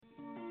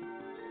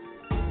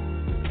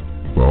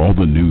For all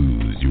the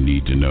news you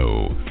need to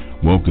know,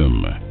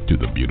 welcome to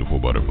the Beautiful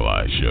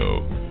Butterfly Show,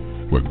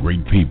 where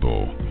great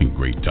people and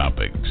great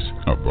topics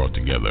are brought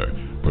together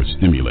for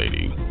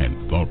stimulating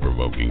and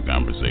thought-provoking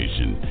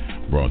conversation,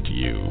 brought to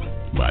you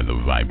by the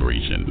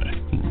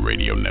Vibration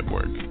Radio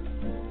Network.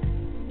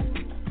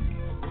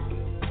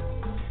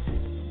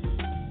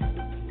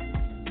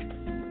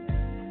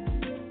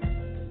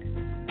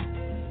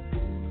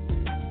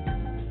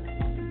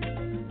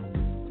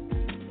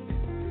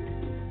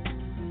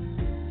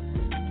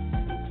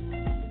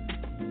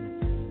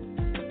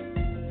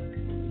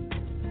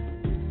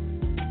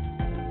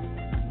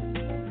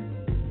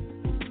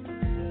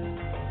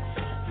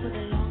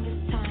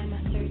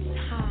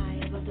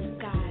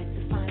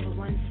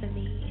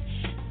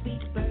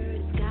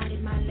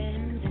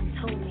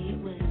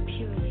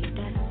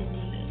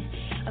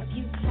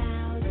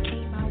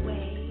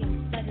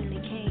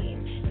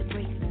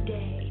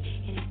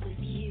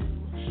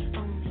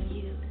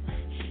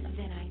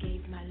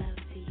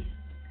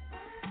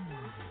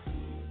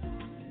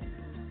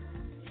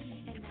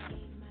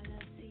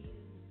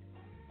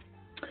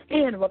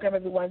 And welcome,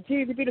 everyone,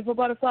 to the Beautiful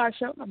Butterfly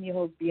Show. I'm your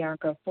host,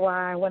 Bianca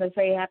Fly. I want to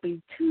say happy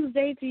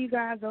Tuesday to you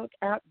guys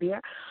out there.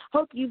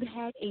 Hope you've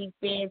had a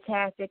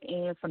fantastic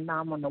and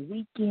phenomenal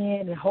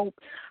weekend, and hope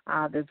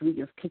this week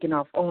is kicking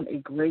off on a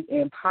great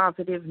and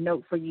positive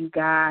note for you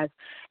guys.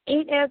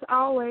 And as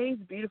always,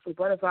 Beautiful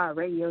Butterfly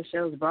Radio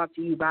Show is brought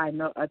to you by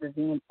no other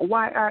than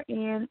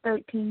YRN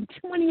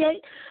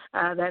 1328.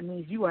 That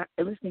means you are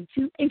listening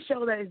to a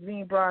show that is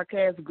being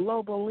broadcast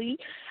globally.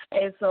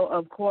 And so,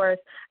 of course,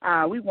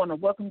 we want to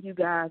welcome you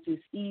guys this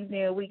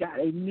evening. We got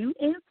a new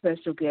and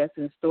special guest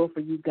in store for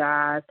you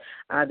guys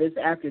this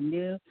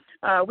afternoon.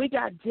 We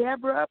got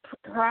Debra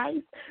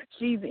Price.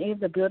 She's in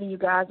the building, you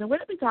guys, and we're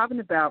going to be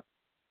talking about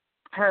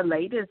her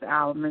latest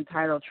album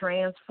entitled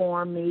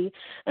Transform Me,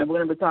 and we're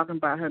going to be talking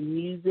about her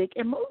music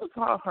and most of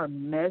all her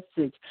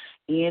message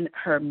in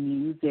her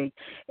music.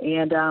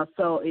 And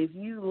so if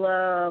you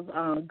love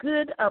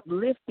good,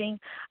 uplifting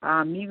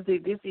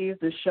music, this is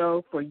the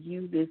show for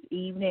you this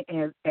evening.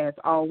 As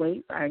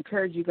always, I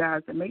encourage you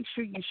guys to make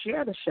sure you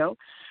share the show.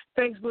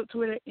 Facebook,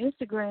 Twitter,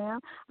 Instagram,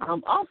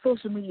 all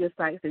social media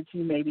sites that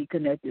you may be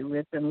connected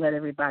with, and let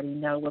everybody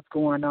know what's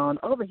going on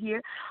over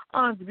here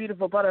on the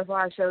Beautiful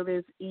Butterfly Show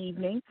this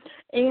evening.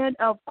 And,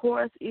 of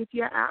course, if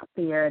you're out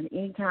there and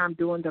anytime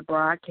during the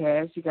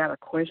broadcast you got a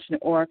question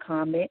or a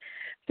comment,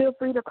 feel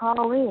free to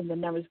call in. The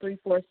number is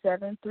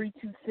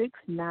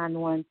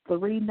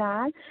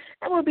 347-326-9139, and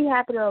we'll be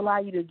happy to allow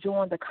you to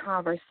join the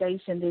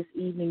conversation this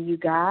evening, you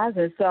guys.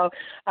 And so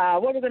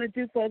what we're going to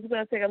do first, we're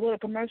going to take a little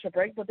commercial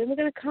break, but then we're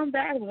going to come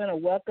back. We're going to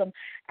welcome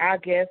our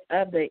guest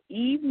of the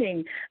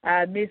evening,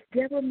 Miss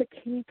Debra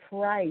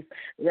McKinney-Price,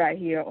 right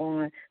here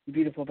on the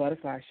Beautiful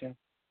Butterfly Show.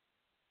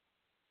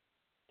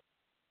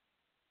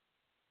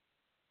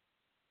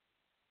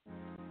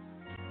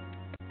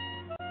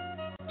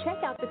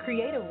 Check out the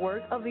creative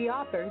work of the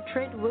author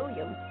Trent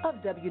Williams of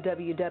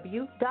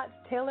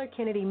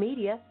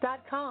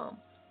www.taylorkennedymedia.com.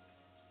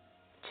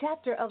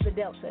 Chapter of the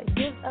Delta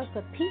gives us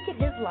a peek at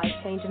his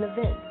life-changing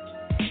events.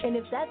 And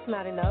if that's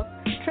not enough,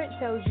 Trent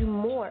tells you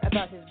more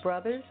about his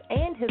brothers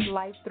and his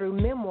life through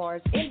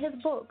memoirs in his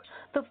book,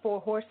 The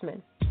Four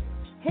Horsemen.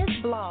 His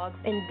blogs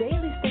and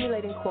daily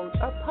stimulating quotes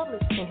are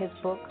published in his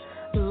book,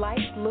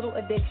 Life's Little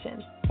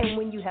Addiction. And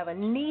when you have a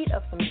need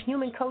of some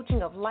human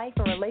coaching of life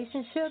and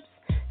relationships,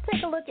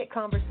 take a look at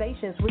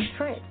Conversations with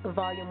Trent,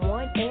 Volume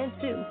 1 and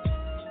 2,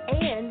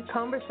 and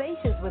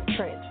Conversations with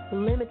Trent,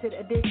 Limited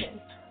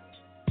Edition.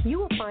 You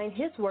will find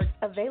his works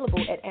available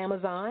at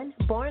Amazon,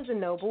 Barnes &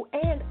 Noble,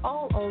 and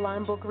all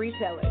online book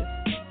retailers.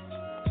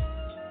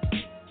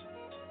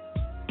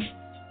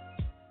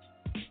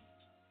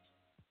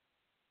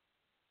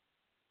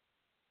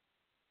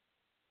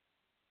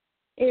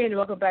 And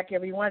welcome back,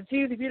 everyone,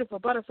 to the Beautiful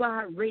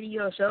Butterfly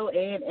Radio Show.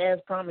 And as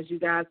promised, you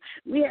guys,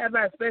 we have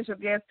our special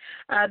guest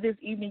this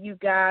evening, you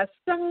guys,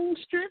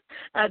 Songstress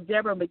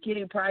Debra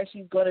McKinney-Price.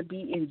 She's going to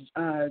be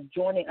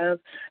joining us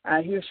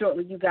here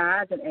shortly, you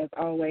guys. And as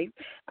always,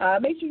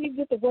 make sure you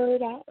get the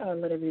word out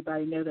and let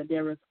everybody know that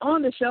Debra's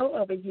on the show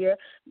over here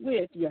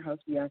with your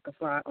host, Bianca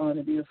Fly, on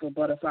the Beautiful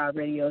Butterfly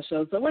Radio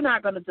Show. So we're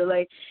not going to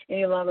delay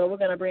any longer. We're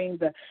going to bring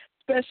the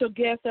special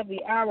guest of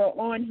the hour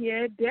on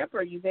here.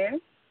 Debra, are you there?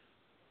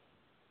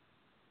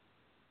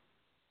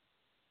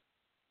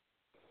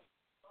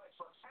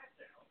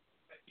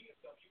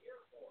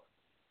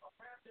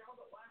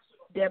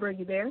 Debra, are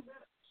you there?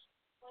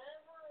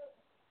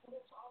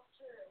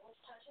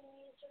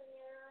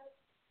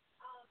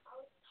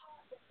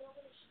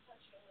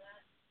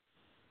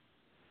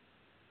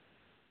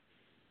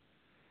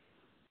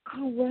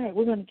 All right,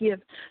 we're going to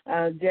give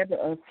Debra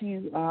a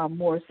few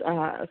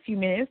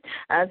minutes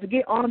to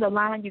get on the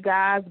line, you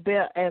guys.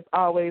 But as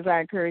always, I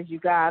encourage you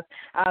guys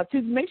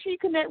to make sure you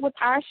connect with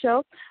our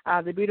show,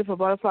 the Beautiful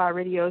Butterfly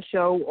Radio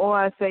Show,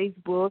 on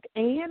Facebook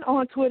and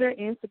on Twitter,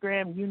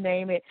 Instagram, you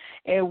name it,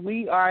 and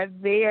we are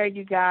there,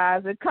 you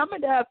guys. And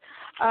coming up,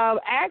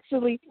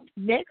 actually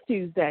next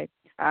Tuesday,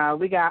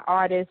 We got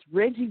artist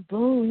Reggie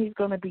Boone. He's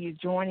going to be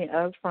joining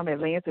us from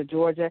Atlanta,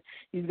 Georgia.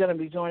 He's going to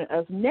be joining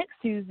us next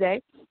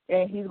Tuesday,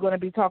 and he's going to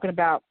be talking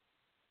about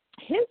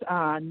his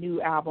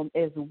new album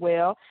as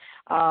well,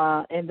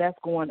 and that's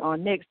going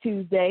on next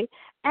Tuesday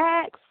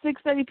at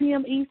 6:30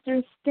 p.m.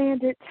 Eastern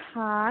Standard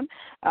Time,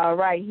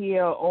 right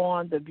here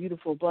on the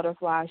Beautiful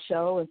Butterfly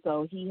Show. And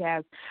so he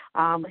has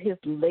his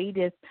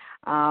latest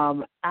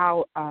album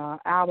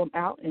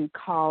out and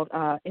called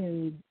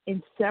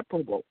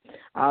Inseparable.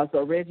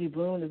 So Reggie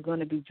Boone is going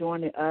to be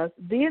joining us.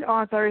 Then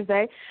on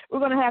Thursday, we're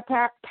going to have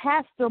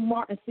Pastor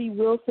Martin C.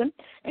 Wilson,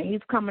 and he's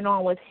coming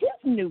on with his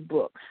new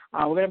book.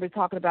 We're going to be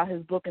talking about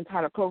his book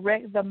entitled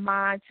Correct the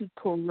Mind to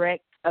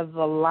Correct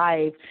the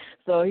Life.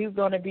 So he's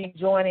going to be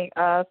joining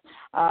us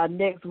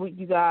next week,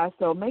 you guys.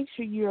 So make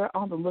sure you're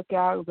on the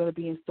lookout. We're going to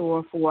be in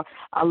store for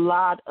a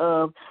lot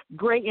of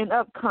great and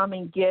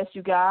upcoming guests,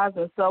 you guys.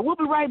 And so we'll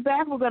be right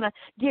back. We're going to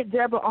get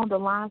Debra on the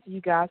line so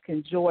you guys can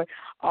enjoy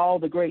all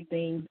the great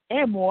things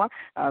and more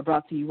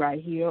brought to you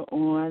right here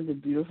on the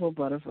Beautiful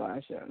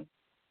Butterfly Show.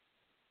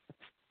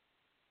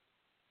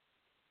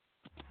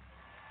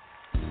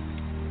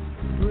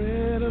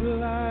 Bread of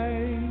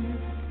life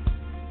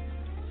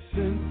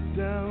sent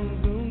down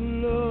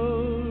from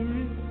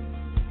glory.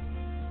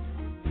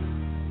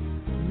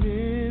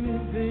 Many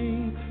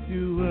things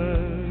you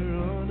were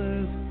on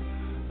earth,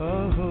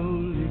 a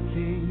holy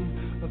king,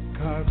 a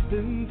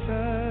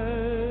carpenter,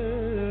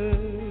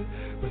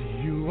 but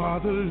you are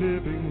the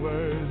living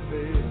word.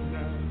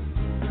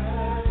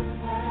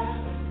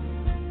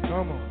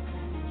 Come on.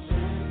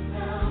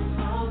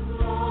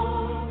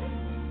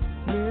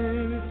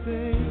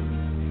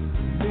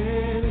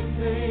 Many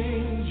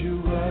things you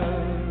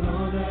were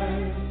on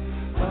earth,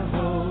 a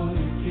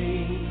holy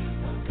king,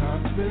 a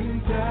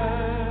carpenter.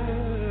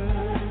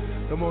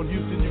 Come on,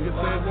 Houston, you can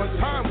say it one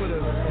time with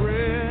us.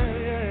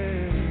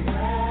 Rain,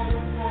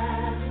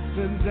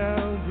 sent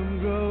down from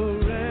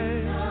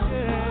glory.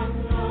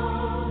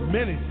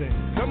 Many things.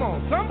 Come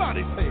on,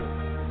 somebody say it.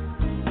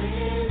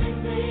 Many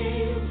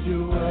things you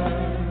were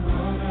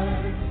on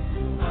earth,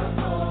 a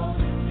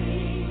holy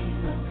king,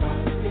 a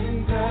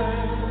carpenter.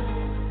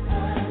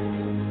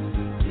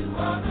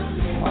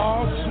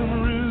 Awesome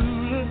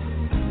ruler,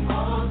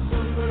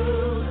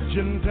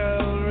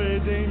 Gentile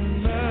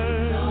redeemer,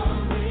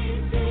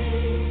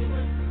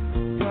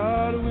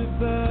 God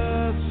with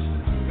us,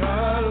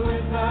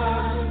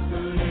 the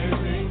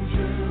living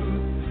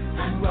truth,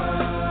 and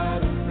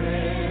what a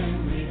friend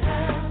we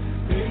have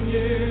in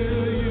you.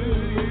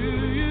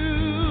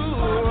 You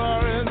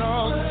are an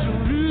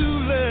awesome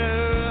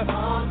ruler,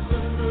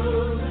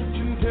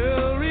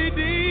 Gentile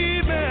redeemer.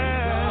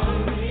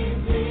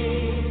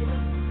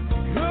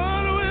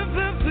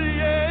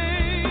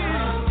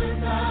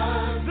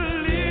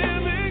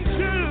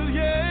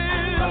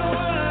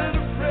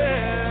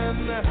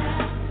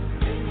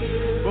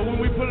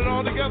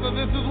 Together,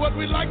 this is what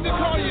we like to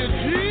call you,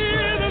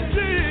 Jesus,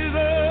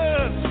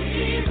 Jesus.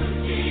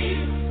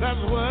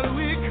 That's what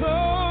we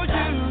call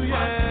you,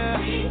 yeah.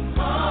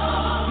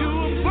 You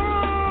were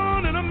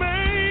born in a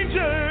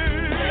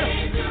manger,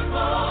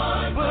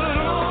 but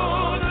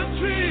on a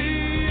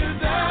tree you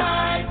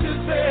died to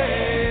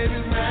save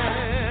his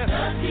man.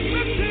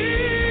 Jesus.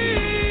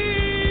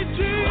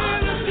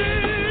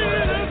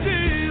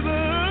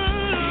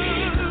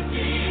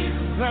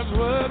 That's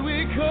what we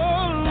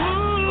call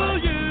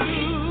you.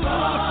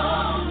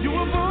 You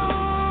were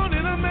born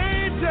in a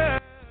manger.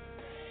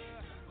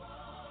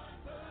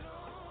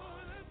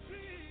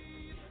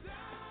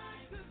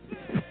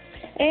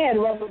 And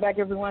welcome back,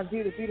 everyone,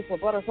 to the Beautiful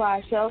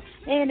Butterfly Show.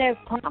 And as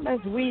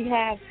promised, we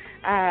have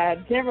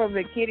Debra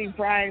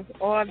McKinney-Price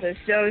on the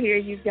show here,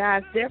 you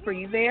guys. Debra,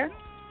 you there?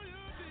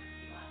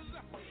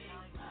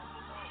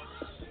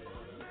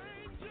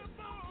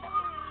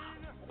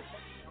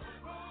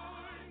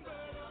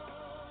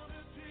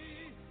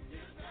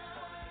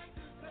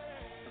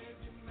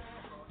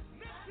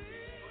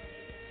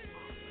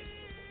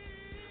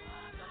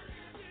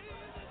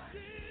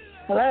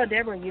 Hello,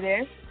 Debra, you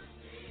there?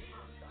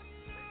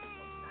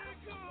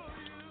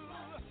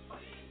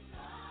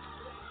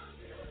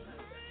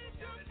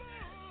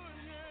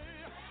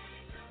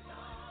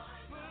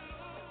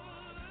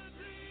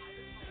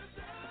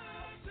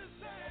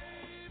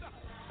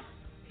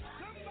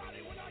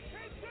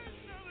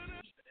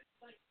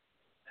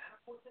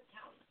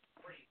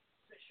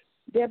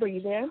 Debra,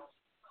 you there?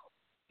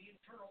 The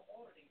internal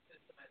auditing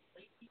system has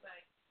lately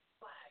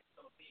flagged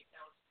some of the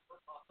accounts for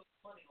possible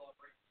money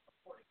laundering,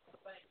 according to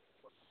the bank.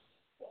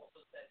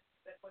 Also said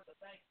that when the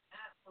bank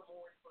asked for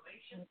more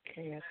information.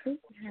 Okay, I think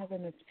we're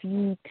having a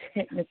few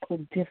technical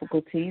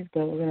difficulties,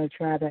 but we're going to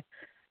try to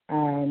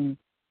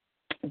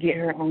get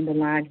her on the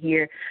line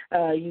here.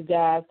 You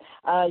guys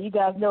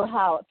know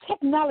how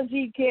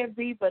technology can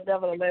be, but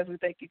nevertheless, we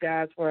thank you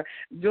guys for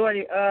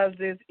joining us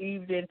this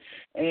evening,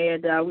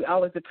 and we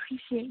always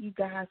appreciate you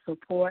guys'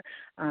 support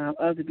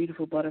of the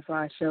Beautiful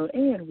Butterfly Show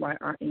and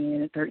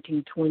YRN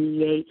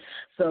 1328.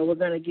 So we're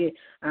going to get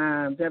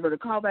Debra to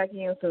call back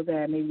in so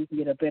that maybe we can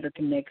get a better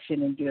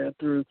connection and get her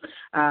through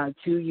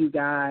to you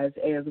guys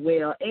as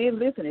well. And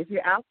listen, if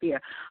you're out there,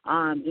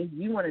 if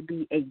you want to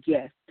be a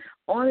guest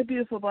on the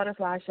Beautiful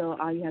Butterfly Show,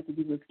 all you have to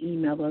do is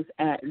email us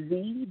at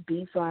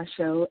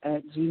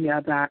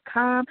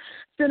thebflyshow@gmail.com.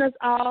 Send us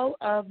all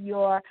of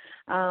your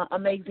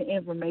amazing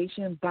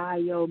information,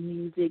 bio,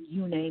 music,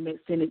 you name it.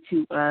 Send it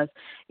to us,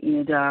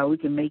 and we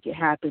can make it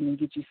happen and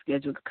get you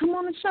scheduled to come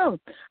on the show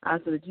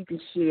so that you can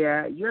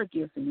share your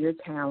gifts and your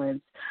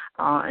talents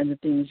and the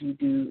things you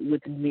do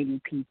with many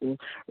people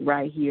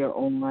right here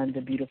on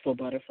the Beautiful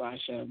Butterfly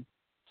Show.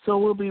 So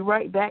we'll be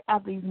right back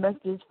after these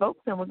messages,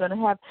 folks, and we're going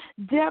to have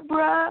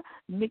Debra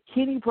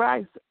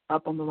McKinney-Price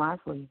up on the line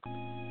for you.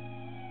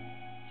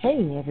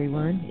 Hey,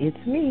 everyone.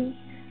 It's me,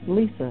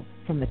 Lisa,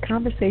 from the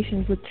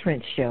Conversations with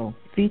Trent show,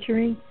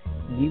 featuring,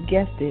 you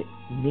guessed it,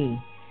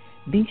 me.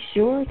 Be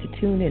sure to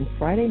tune in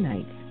Friday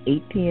nights,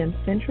 8 p.m.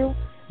 Central,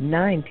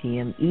 9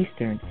 p.m.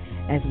 Eastern,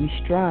 as we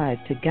strive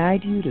to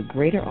guide you to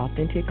greater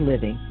authentic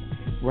living,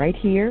 right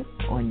here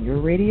on your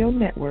radio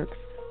networks,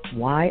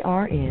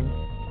 YRN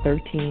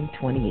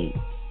 1328.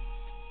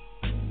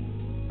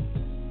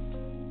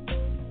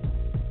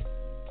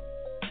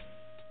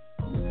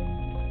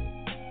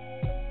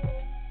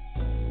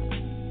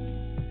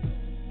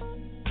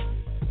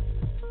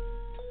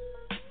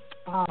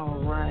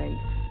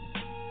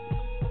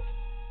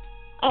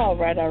 All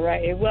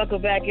right. And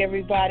welcome back,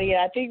 everybody.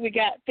 I think we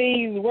got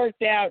things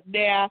worked out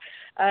now.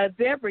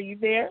 Debra, you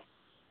there?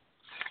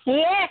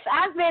 Yes,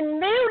 I've been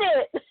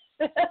muted.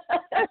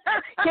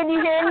 Can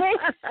you hear me?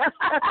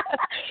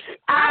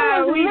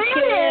 I was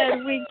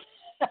muted.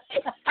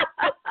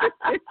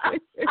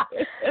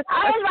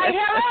 I was like,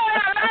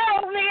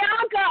 hello,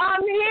 Bianca,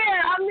 I'm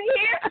here.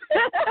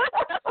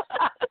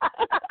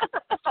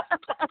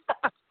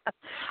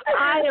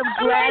 I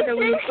am glad that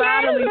we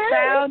finally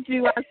found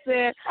you. I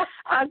said,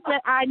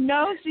 I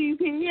know she's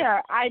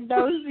here.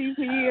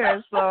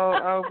 So,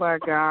 oh my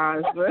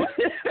gosh.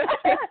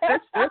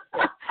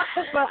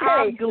 But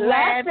I'm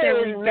glad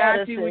that we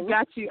got you. We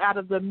got you out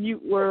of the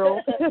mute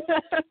world.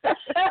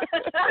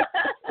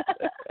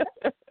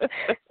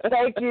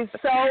 Thank you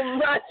so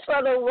much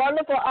for the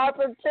wonderful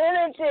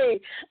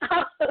opportunity.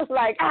 I was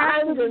like,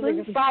 I'm just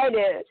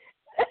excited.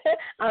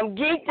 I'm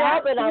geeked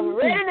up and I'm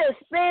ready to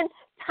spend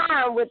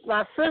time with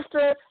my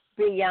sister,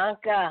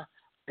 Bianca.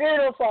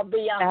 Beautiful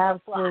Bianca.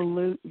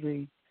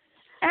 Absolutely.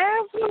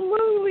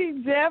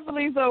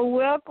 Definitely. So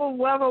welcome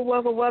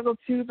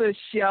to the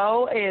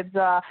show. And,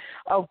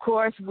 of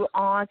course, we're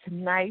on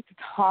tonight to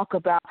talk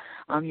about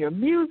your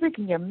music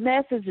and your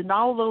message and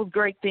all those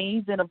great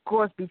things. And, of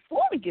course,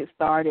 before we get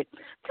started,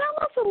 tell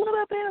us a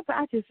little bit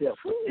about yourself.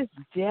 Who is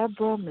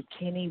Debra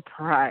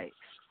McKinney-Price?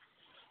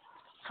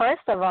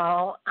 First of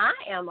all, I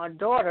am a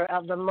daughter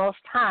of the Most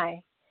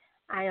High.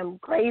 I am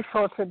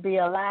grateful to be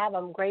alive.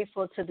 I'm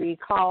grateful to be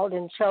called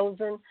and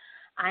chosen.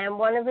 I am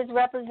one of his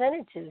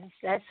representatives.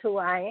 That's who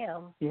I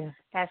am. Yeah.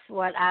 That's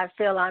what I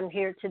feel I'm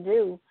here to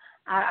do.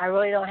 I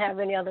really don't have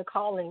any other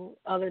calling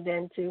other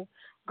than to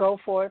go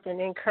forth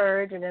and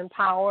encourage and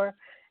empower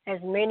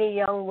as many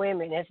young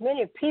women, as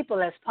many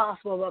people as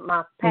possible. But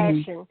my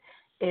passion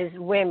is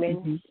women.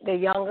 Mm-hmm. The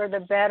younger,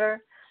 the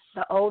better.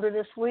 The older,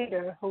 the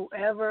sweeter.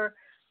 Whoever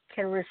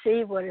can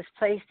receive what is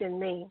placed in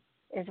me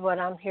is what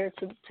I'm here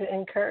to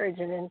encourage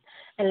and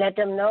let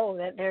them know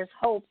that there's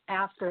hope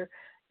after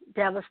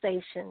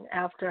devastation,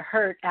 after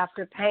hurt,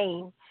 after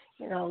pain.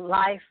 You know,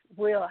 life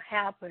will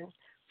happen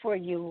for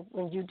you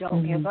when you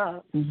don't give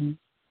up. Mm-hmm.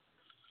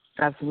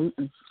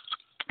 Absolutely.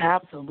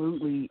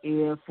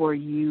 And for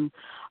you,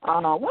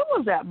 when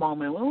was that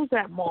moment? When was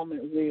that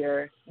moment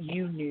where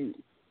you knew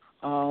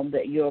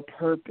that your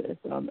purpose,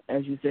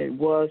 as you said,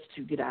 was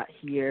to get out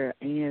here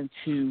and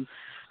to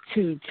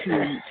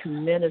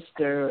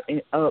minister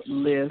and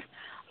uplift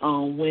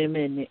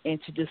women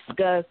and to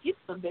discuss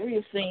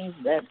various things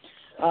that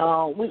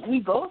we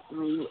go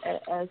through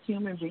as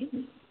human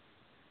beings?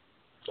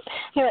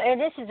 You know, and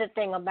this is the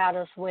thing about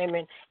us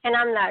women, and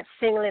I'm not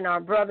singling our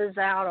brothers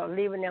out or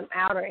leaving them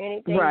out or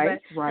anything,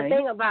 but the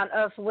thing about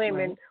us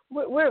women,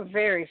 we're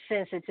very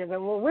sensitive,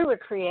 and when we're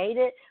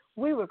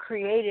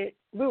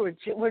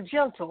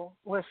gentle,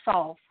 we're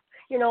soft,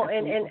 you know,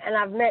 and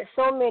I've met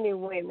so many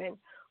women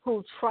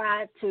who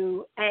try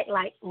to act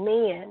like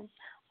men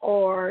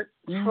or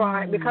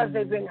try because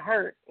they've been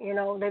hurt, you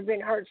know, they've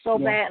been hurt so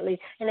badly,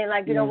 and they're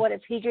like, you know what,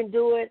 if he can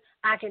do it,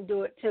 I can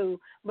do it too.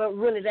 But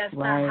really, that's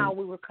not how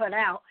we were cut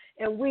out,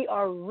 and we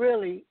are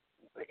really,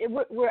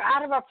 we're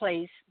out of our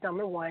place,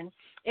 number one,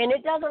 and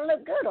it doesn't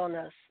look good on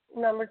us,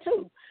 number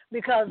two,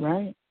 because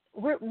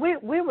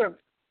we were,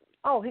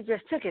 he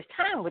just took his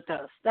time with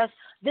us.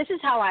 This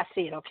is how I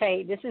see it,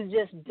 okay? This is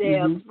just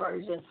Deb's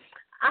version.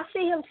 I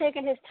see him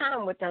taking his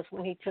time with us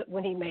when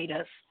he made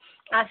us.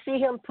 I see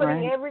him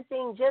putting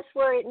everything just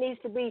where it needs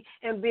to be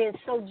and being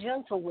so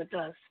gentle with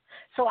us.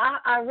 So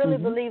I really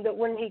believe that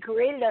when he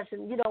created us,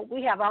 and,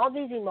 we have all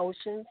these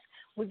emotions,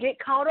 we get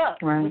caught up,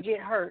 we get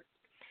hurt.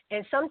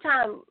 And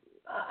sometimes,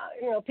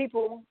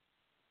 people,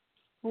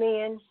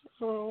 men,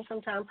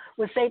 sometimes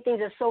will say things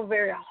that are so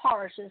very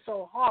harsh and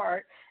so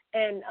hard.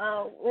 And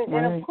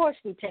of course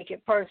we take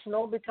it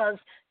personal because,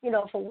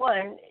 for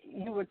one,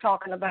 you were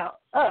talking about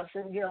us.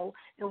 And,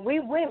 and we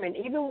women,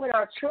 even when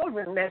our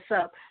children mess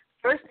up,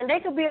 first, and they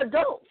could be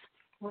adults.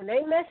 When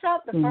they mess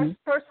up, the first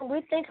person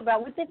we think on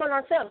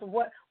ourselves.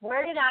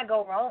 Where did I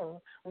go wrong?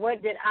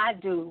 What did I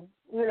do?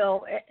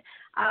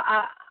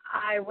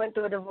 I went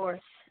through a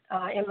divorce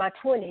in my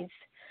 20s.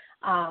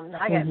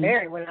 I got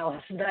married when I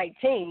was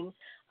 19,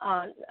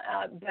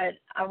 but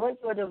I went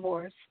through a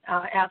divorce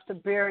after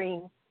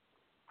burying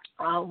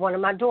one of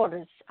my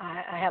daughters.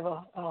 I have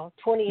a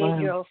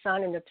 28-year-old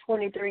son and a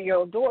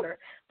 23-year-old daughter,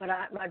 but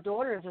my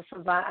daughter is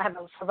I have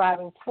a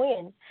surviving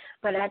twin.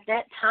 But at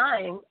that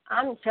time,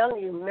 I'm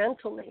telling you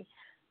mentally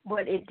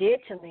what it did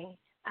to me.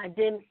 I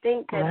didn't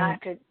think that I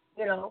could,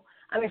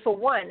 for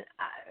one,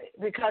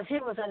 because he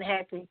was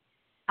unhappy,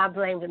 I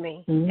blamed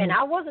me. And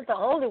I wasn't the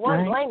only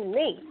one blaming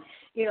me.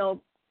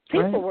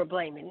 People were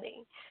blaming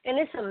me. And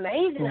it's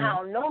amazing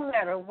how no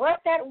matter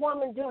what that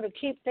woman do to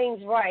keep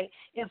things right,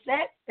 if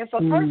a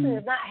person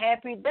is not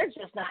happy, they're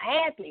just not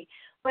happy.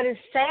 But it's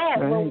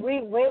sad when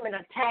we women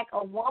attack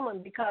a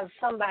woman because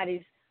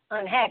somebody's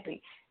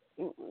unhappy.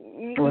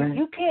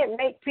 You can't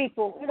make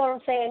people, you know what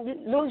I'm saying, you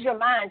lose your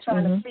mind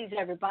trying to please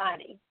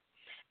everybody.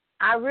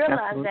 I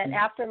realized that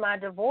after my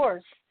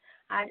divorce,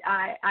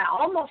 I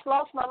almost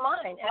lost my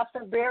mind.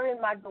 After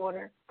burying my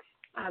daughter,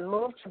 I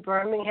moved to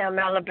Birmingham,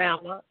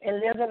 Alabama, and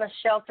lived in a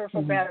shelter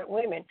for battered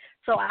women.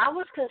 So I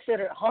was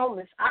considered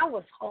homeless. I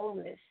was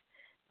homeless,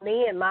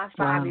 me and my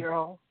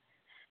 5-year-old.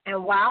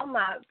 And while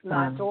my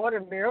daughter,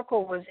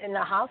 Miracle, was in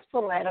the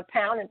hospital at 1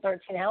 pound and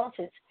 13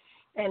 ounces,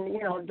 and,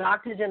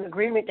 doctors in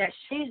agreement that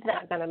she's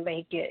not going to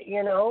make it,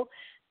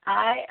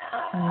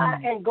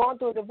 and going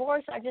through a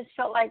divorce, I just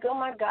felt like, oh,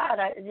 my God,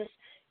 just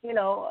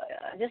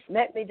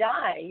let me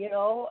die,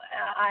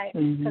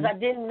 because I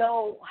didn't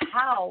know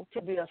how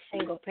to be a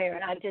single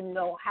parent. I didn't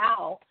know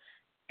how,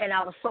 and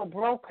I was so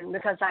broken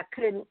because I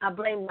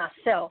blamed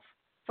myself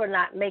for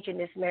not making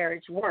this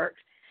marriage work.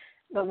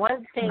 But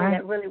one thing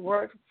that really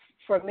worked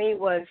for me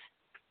was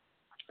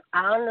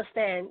I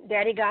understand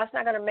Daddy God's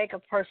not going to make a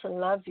person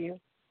love you.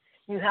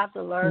 You have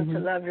to learn to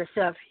love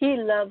yourself. He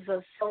loves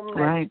us so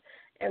much.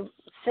 And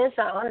since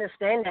I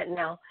understand that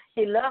now,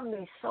 he loved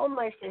me so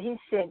much that he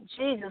sent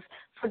Jesus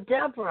for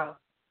Deborah.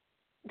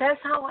 That's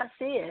how I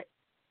see it.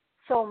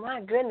 So,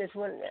 my goodness,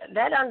 when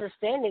that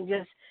understanding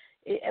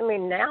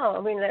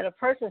let a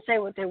person say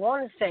what they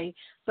want to say,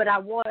 but I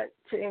want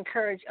to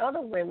encourage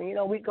other women.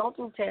 We go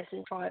through tests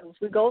and trials.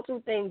 We go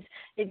through things.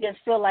 It just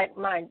feel like,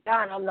 my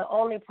God, I'm the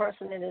only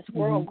person in this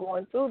world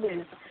going through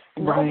this.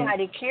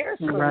 Nobody cares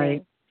for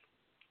me.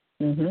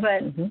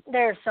 But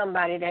there's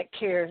somebody that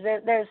cares.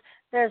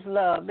 There's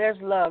love.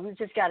 There's love. You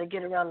just got to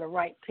get around the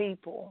right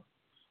people.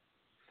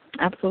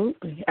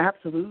 Absolutely.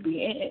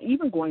 And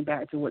even going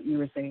back to what you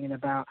were saying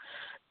about,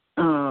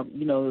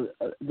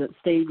 the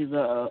stages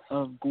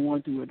of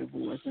going through a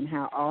divorce and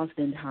how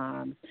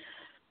oftentimes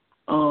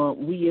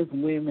we as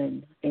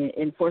women,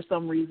 and for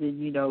some reason,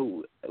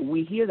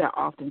 we hear that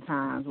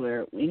oftentimes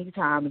where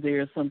anytime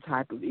there's some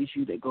type of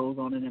issue that goes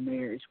on in a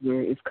marriage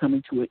where it's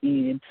coming to an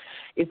end,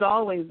 it's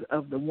always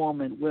of the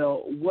woman,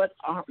 well, what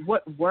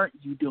weren't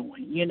you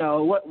doing?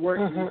 What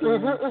weren't you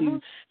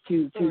doing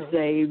to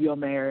save your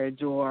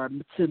marriage or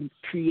to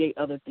create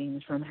other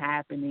things from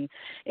happening?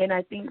 And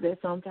I think that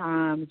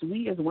sometimes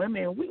we as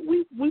women,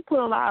 we put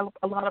a lot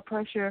of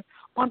pressure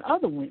on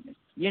other women.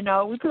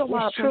 We put a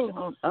lot of pressure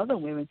on other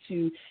women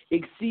to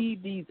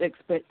exceed these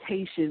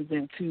expectations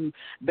and to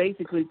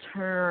basically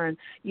turn,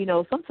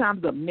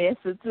 sometimes a mess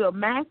into a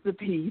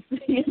masterpiece,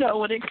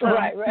 when it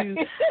comes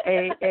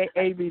to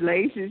a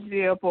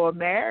relationship or a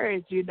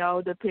marriage,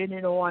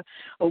 depending on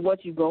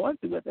what you're going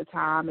through at the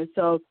time. And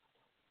so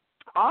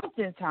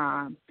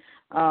oftentimes,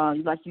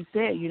 like you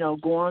said,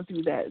 going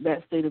through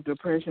that state of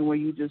depression where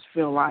you just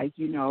feel like,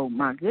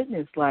 my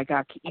goodness, like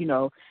I,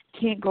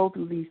 can't go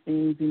through these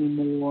things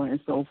anymore and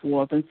so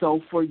forth. And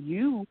so for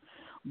you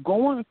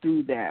going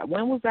through that,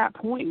 when was that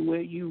point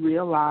where you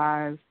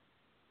realized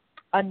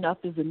enough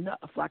is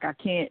enough? Like I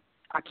can't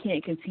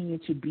continue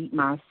to beat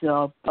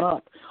myself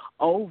up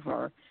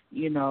over,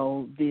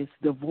 this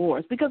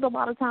divorce, because a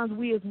lot of times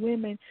we as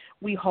women,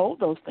 we hold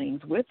those things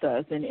with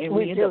us and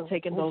we end up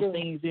taking those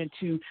things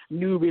into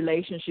new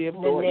relationships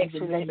or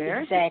even new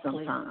marriages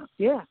sometimes.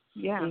 Yeah.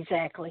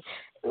 Exactly.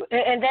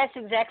 And that's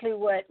exactly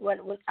what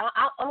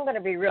I'm going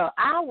to be real.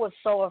 I was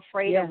so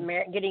afraid of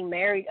getting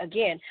married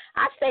again.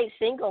 I stayed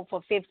single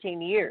for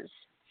 15 years.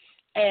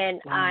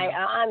 And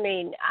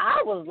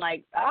I was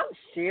like, I'm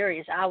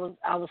serious. I was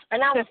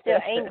still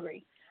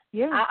angry.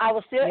 I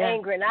was still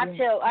angry, and I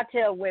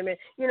tell women,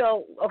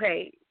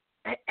 okay,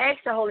 ask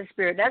the Holy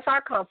Spirit. That's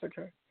our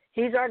comforter.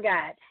 He's our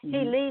guide. He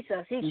leads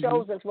us. He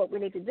shows us what we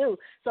need to do.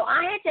 So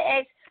I had to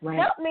ask,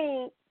 help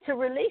me to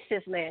release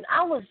this man.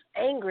 I was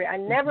angry. I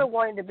never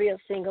wanted to be a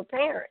single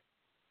parent.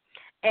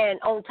 And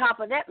on top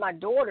of that, my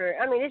daughter,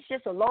 I mean, it's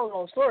just a long,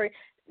 long story.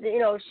 You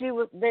know,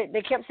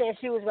 they kept saying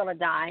she was going to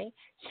die.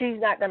 She's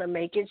not going to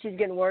make it. She's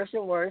getting worse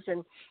and worse.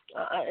 And,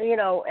 you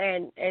know,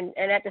 and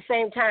at the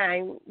same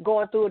time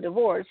going through a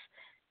divorce,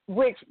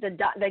 which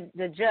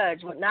the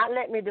judge would not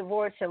let me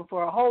divorce him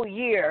for a whole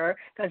year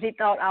because he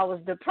thought I was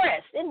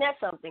depressed. Isn't that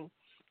something?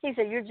 He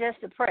said, you're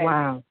just depressed.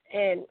 Wow.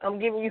 And I'm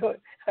giving you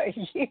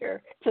a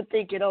year to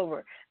think it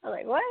over. I'm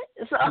like, what?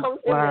 So I'm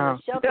in a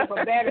shelter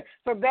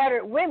for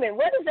battered women.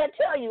 What does that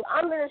tell you?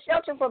 I'm in a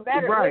shelter for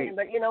battered women.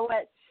 But you know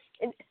what?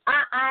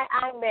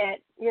 I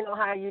met, you know,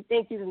 how you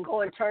think you can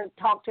go and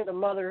talk to the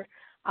mother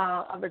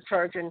of the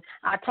church, and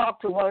I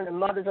talked to one of the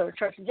mothers of the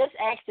church and just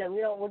asked them,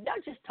 you know, well,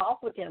 don't just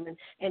talk with him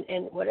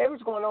and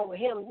whatever's going on with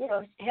him, you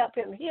know, help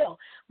him heal.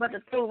 But the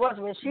thing was,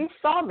 when she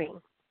saw me,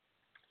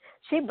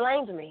 she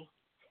blamed me.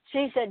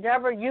 She said,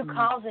 Deborah, you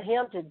causing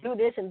him to do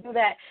this and do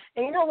that.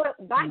 And you know what?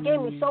 God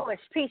gave me so much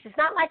peace. It's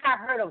not like I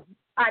heard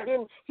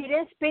him. He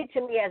didn't speak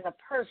to me as a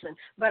person,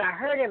 but I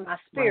heard in my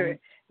spirit.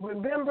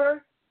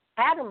 Remember,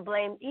 Adam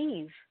blamed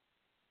Eve.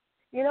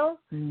 You know,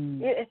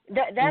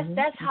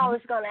 that's how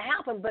it's going to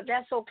happen, but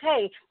that's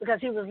okay because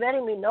he was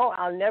letting me know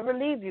I'll never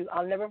leave you.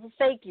 I'll never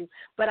forsake you.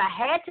 But I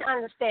had to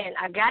understand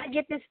I got to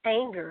get this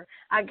anger.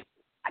 I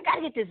got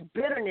to get this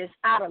bitterness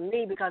out of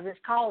me because it's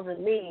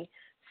causing me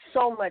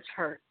so much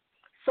hurt,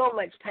 so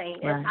much pain.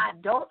 Right. And I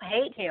don't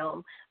hate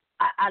him.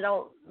 I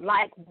don't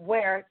like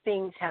where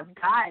things have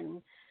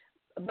gotten.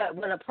 But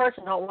when a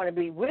person don't want to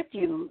be with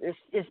you,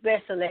 it's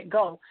best to let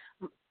go.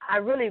 I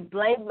really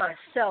blamed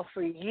myself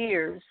for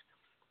years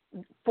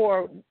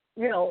for,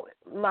 you know,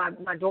 my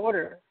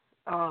daughter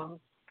dying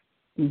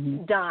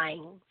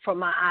for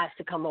my eyes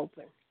to come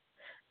open.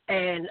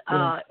 And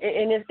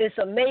it's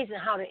amazing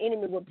how the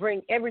enemy will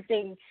bring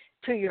everything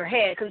to your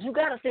head because you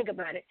got to think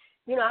about it.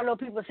 You know, I know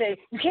people say,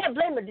 you can't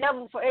blame the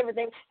devil for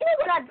everything. You know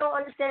what I don't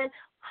understand?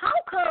 How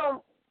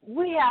come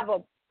we have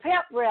a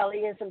pep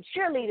rally and some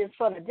cheerleaders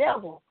for the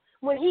devil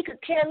when he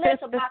could care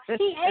less about,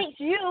 he hates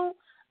you?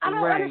 I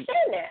don't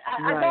understand that.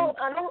 I don't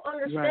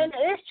understand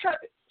that. It's church.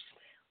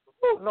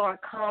 Oh, Lord,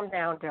 calm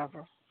down,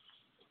 Deborah.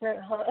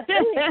 Let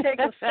me take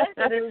a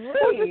second and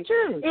read. It's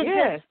true.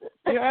 Yes,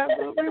 you're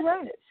absolutely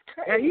right.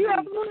 Yeah, you're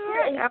absolutely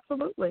right.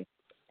 Absolutely.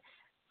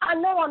 I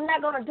know I'm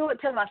not going to do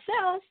it to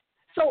myself.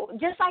 So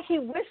just like he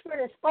whispered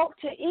and spoke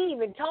to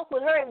Eve and talked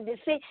with her and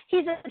deceived,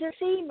 he's a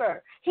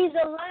deceiver. He's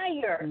a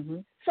liar.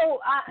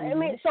 So, I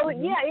mean,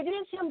 it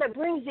is him that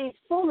brings these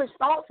foolish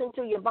thoughts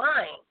into your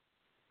mind.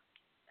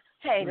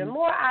 Hey, the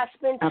more I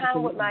spend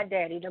time with my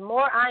daddy, the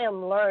more I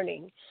am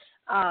learning.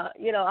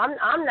 You know,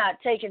 I'm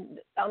not taking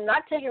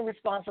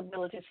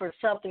responsibility for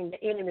something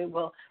the enemy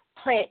will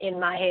plant in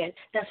my head.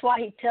 That's why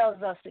he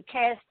tells us to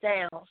cast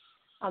down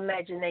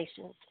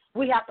imaginations.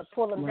 We have to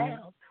pull them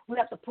down. We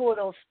have to pull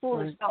those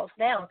foolish thoughts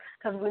down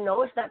because we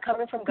know it's not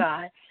coming from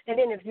God. And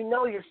then if you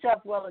know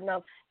yourself well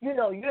enough, you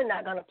know you're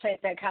not going to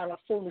plant that kind of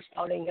foolish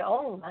thought in your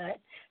own mind.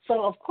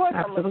 So, of course,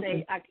 I'm going to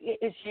say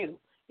it's you,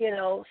 you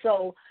know.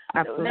 So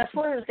that's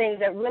one of the things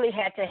that really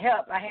had to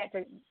help. I had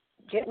to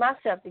get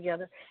myself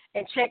together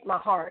and check my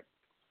heart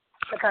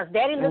because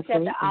Daddy looked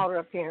at the outer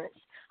appearance.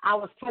 I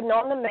was putting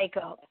on the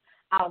makeup.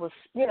 I was,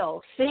 you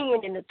know,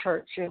 singing in the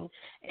church and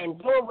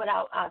doing what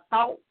I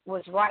thought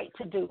was right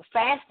to do,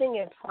 fasting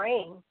and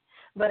praying.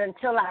 But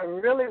until I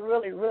really,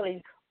 really,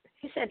 really,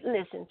 he said,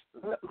 listen,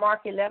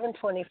 Mark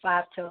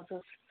 11:25 tells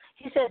us,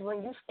 he said,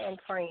 when you stand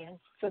praying,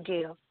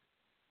 forgive.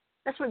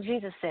 That's what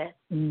Jesus said.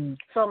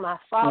 So my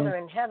Father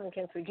in heaven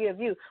can forgive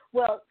you.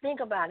 Well, think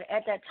about it.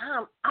 At that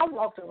time, I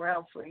walked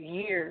around for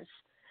years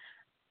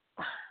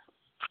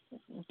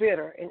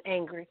bitter and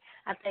angry.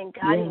 I thank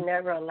God he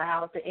never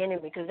allowed the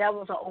enemy because that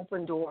was an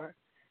open door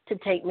to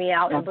take me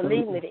out. And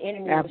believe me, the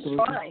enemy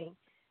was trying,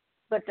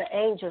 but the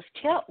angels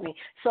kept me.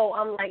 So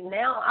I'm like,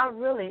 now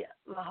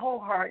my whole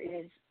heart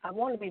is, I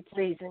want to be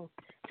pleasing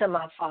to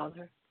my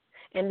Father.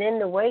 And then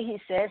the way he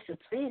says to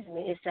please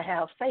me is to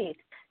have faith,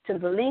 to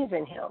believe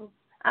in him.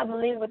 I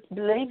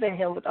believe in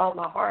him with all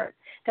my heart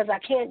because I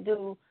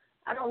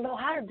don't know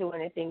how to do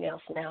anything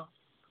else now.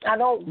 I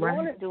don't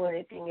want to do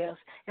anything else.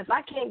 If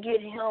I can't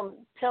get him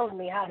telling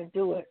me how to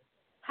do it,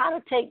 how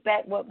to take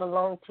back what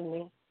belonged to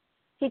me.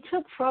 He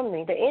took from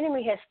me. The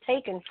enemy has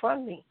taken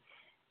from me.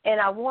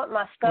 And I want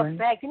my stuff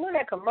back. You know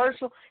that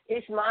commercial,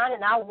 it's mine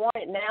and I want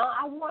it now?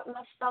 I want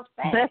my stuff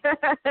back.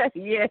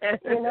 Yes.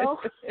 You know?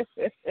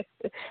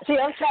 See,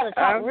 I'm trying to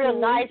talk real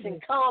nice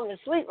and calm and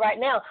sweet right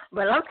now,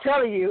 but I'm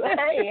telling you,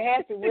 I ain't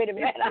happy with him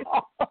at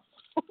all.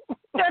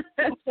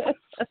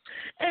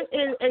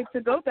 and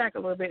to go back a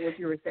little bit what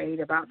you were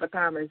saying about the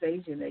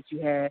conversation that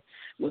you had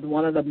with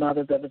one of the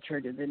mothers of the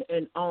churches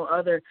and on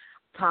other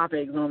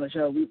topics on the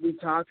show, we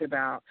talked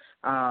about,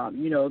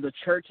 you know, the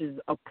church's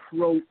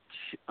approach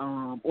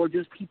or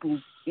just people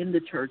in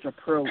the church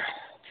approach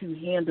to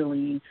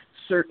handling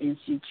certain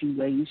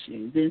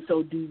situations. And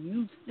so do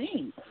you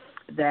think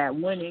that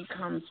when it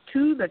comes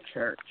to the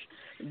church,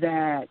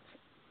 that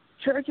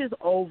churches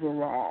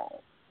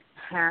overall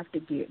have to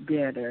get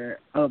better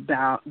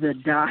about the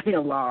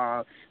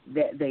dialogue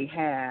that they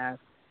have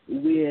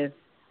with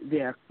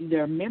their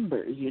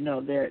members,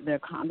 their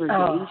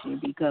congregation,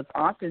 because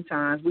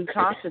oftentimes we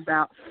talked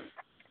about,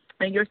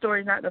 and your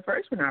story is not the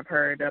first one I've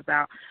heard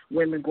about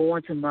women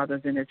going to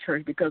mothers in the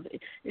church, because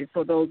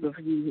for those of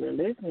you who are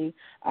listening,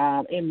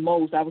 in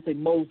most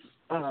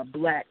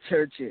black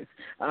churches,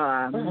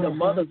 the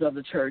mothers of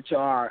the church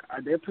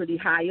they're pretty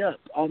high up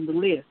on the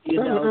list.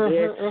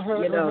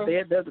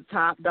 They're the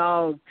top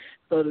dogs,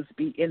 so to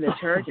speak, in the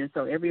church, and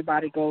so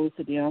everybody goes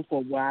to them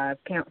for wise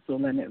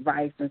counsel and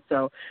advice. And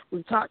so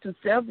we've talked to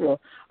several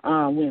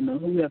women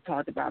who have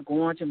talked about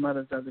going to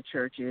mothers of the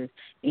churches,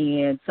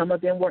 and some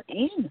of them were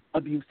in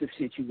abusive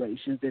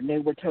situations, and they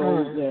were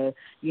told that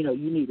you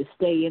need to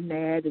stay in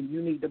that, and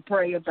you need to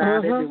pray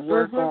about it and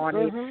work on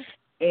it.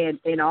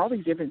 And all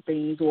these different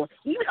things, or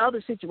even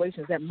other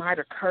situations that might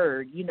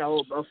occur,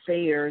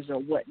 affairs or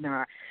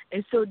whatnot.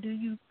 And so do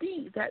you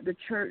think that the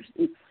church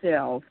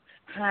itself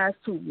has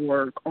to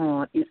work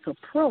on its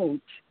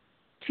approach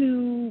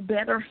to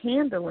better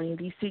handling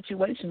these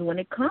situations when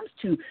it comes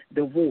to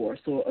divorce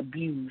or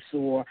abuse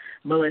or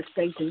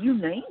molestation, you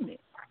name it?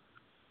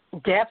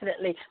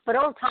 Definitely. But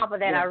on top of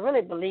that, I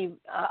really believe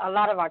a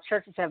lot of our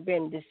churches have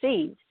been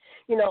deceived,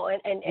 and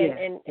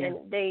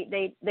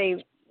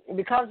they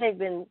because they've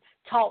been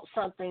taught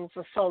something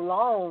for so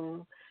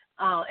long,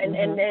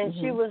 and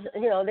she was,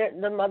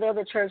 the mother of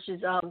the church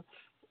is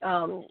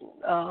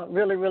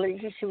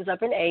really, she was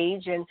up in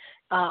age, and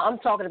I'm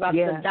talking about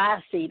the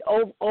diocese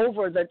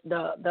over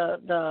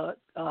the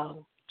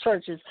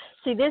churches.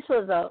 See, this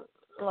was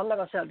I'm not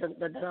going to say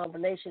the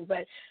denomination,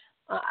 but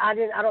I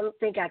don't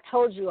think I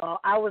told you all,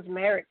 I was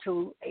married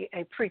to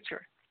a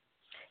preacher.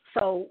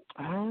 So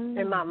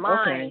in my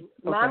mind,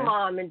 my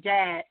mom and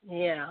dad,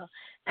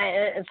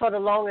 and for the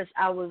longest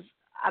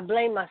I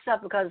blamed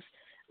myself because,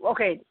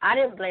 I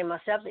didn't blame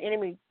myself. The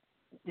enemy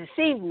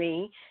deceived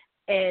me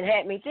and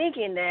had me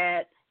thinking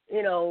that,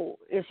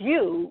 it's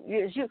you.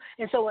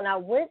 And so when I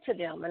went to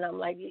them and I'm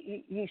like,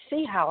 you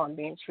see how I'm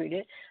being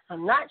treated.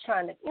 I'm not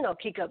trying to,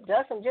 kick up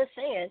dust. I'm just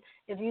saying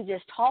if you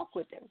just talk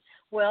with them.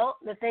 Well,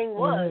 the thing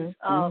was,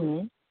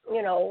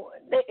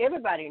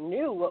 everybody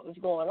knew what was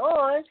going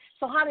on.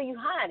 So how do you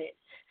hide it?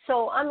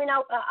 So, I mean,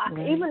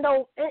 even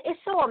though it's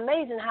so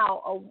amazing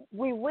how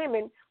we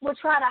women will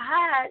try to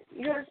hide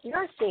your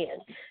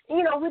sin.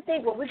 We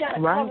think, we got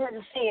to cover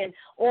the sin,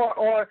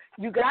 or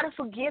you got to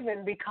forgive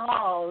him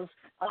because,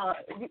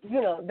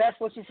 that's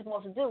what you're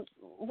supposed to do.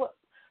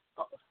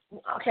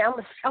 Okay, I'm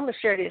gonna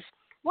share this.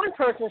 One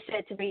person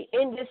said to me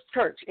in this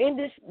church,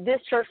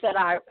 this church that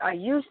I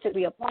used to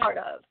be a part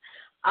of,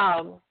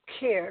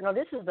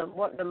 this is the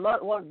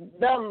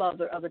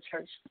mother of the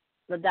church,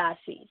 the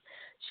diocese.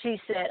 She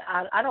said,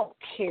 I don't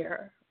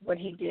care what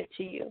he did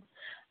to you.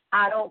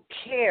 I don't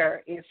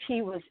care if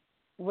he was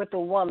with a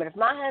woman. If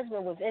my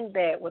husband was in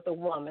bed with a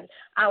woman,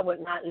 I would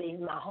not leave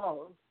my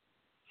home.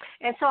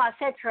 And so I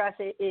said to her, I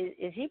said,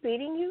 is he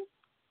beating you?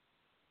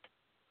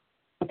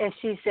 And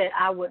she said,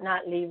 I would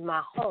not leave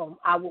my home.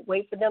 I would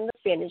wait for them to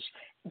finish.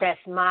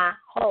 That's my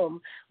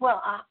home.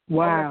 Well, a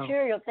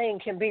material thing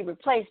can be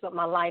replaced, but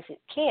my life,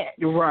 it can't.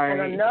 Right.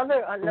 And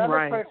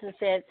another person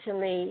said to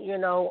me,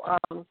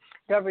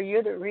 Debra,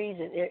 you're the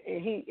reason.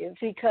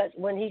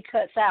 When he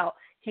cuts out,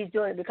 he's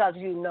doing it because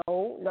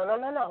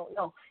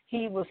No.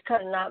 He was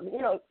cutting out.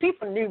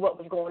 People knew what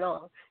was going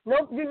on.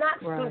 No, you're not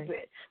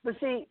stupid. But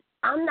see,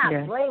 I'm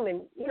not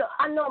blaming.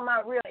 I know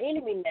my real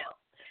enemy now.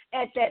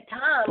 At that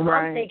time,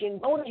 I'm thinking,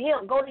 go to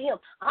him.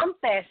 I'm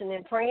fasting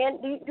and praying.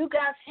 You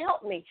guys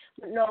help me.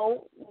 But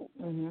no,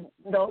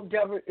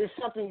 Debra, it's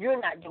something you're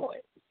not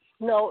doing.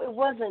 No, it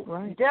wasn't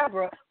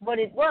Debra. What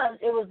it was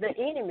the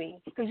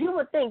enemy. Because you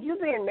would think you're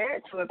being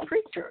married to a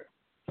preacher,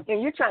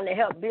 and you're trying to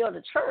help build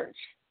a church.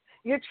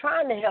 You're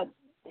trying to help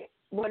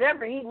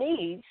whatever he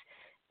needs,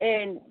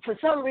 and for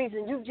some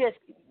reason you just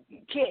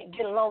can't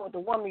get along with the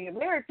woman you're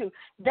married to.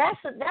 That's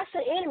the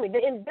enemy,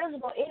 the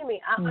invisible enemy.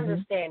 I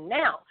understand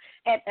now.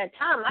 At that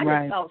time, I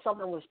just thought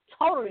something was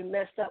totally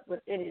messed up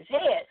in his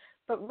head.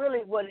 But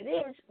really, what it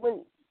is,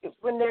 when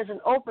there's an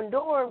open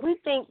door, we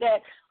think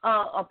that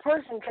a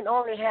person can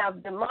only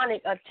have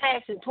demonic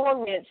attacks and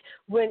torments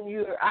when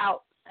you're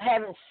out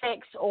having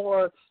sex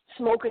or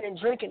smoking and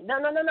drinking. No.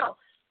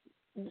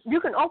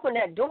 You can open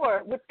that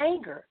door with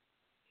anger.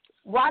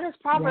 Why does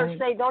Proverbs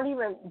say don't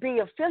even be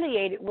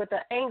affiliated with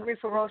an angry,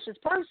 ferocious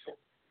person?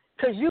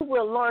 Because you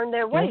will learn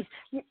their ways.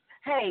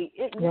 Having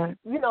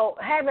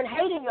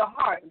hate in your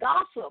heart,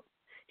 gossip.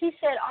 He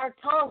said our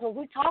tongues, when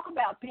we talk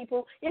about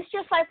people, it's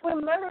just like we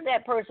murder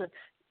that person.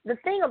 The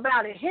thing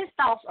about it, his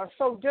thoughts are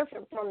so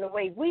different from the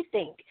way we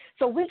think.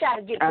 So we got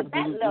to get to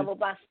that level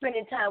by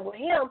spending time with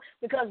him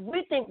because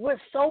we think we're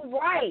so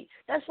right.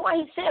 That's why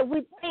he said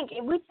we think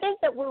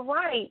that we're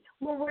right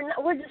when we're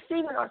not. We're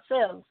deceiving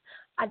ourselves.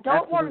 I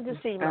don't want to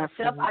deceive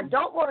myself. I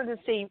don't want to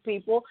deceive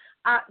people.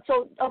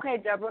 Okay,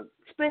 Debra,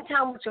 spend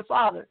time with your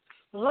father.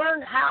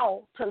 Learn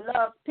how to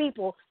love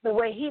people the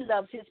way he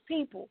loves his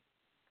people.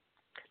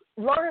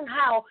 Learn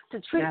how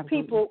to treat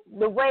people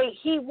the way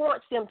he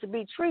wants them to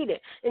be treated.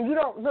 And you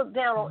don't look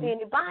down on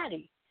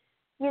anybody.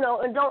 You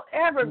know, and don't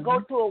ever go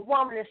to a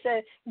woman and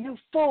say, you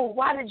fool,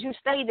 why did you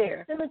stay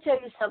there? Let me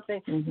tell you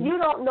something. You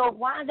don't know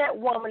why that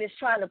woman is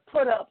trying to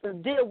put up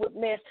and deal with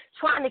mess,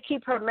 trying to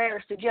keep her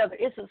marriage together.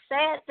 It's a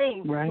sad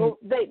thing. Right.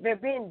 They're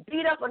being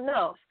beat up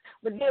enough.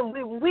 But then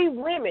we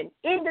women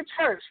in the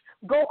church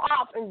go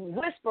off and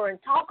whisper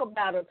and talk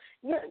about them.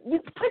 You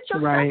put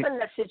yourself in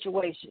that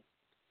situation.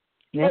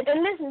 Yep.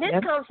 And listen, this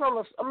comes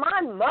from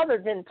my mother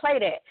didn't play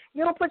that.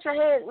 You don't put your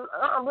hands, you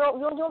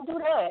don't do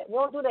that. We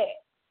don't do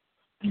that.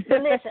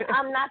 But listen,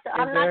 I'm not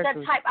that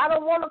type. I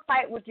don't want to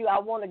fight with you. I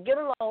want to get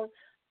along.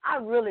 I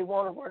really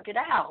want to work it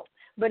out.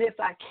 But if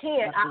I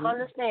can't, I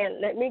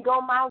understand. Let me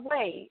go my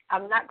way.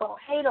 I'm not going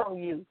to hate on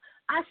you.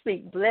 I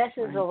speak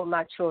blessings over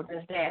my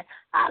children's dad.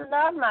 I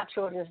love my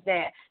children's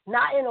dad,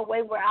 not in a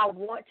way where I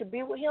want to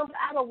be with him, but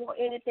I don't want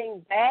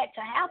anything bad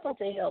to happen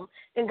to him.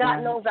 And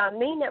God knows I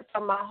mean it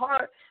from my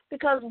heart,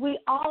 because we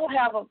all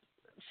have a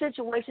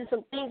situation,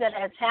 some things that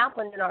has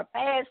happened in our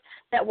past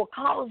that will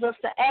cause us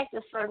to act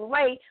a certain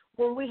way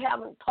when we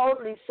haven't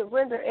totally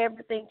surrendered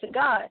everything to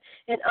God.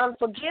 And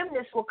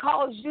unforgiveness will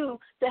cause you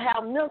to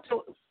have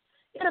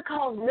it'll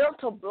cause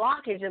mental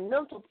blockage and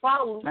mental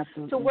problems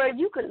to where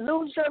you could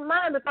lose your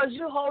mind because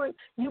you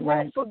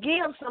won't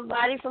forgive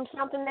somebody from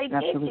something they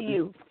did to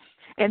you.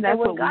 And that's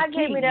when God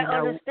gave me that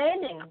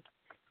understanding.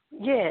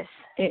 Yes.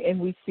 And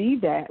we see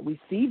that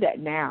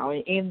now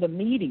in the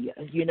media,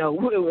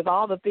 with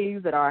all the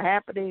things that are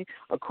happening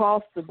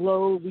across the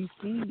globe. We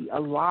see a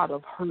lot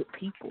of hurt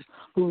people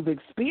who've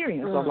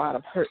experienced a lot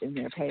of hurt in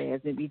their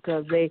past, and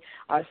because they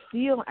are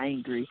still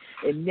angry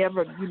and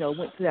never,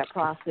 went through that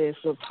process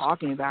of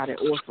talking about it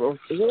or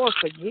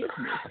forgiveness,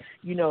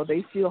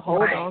 they still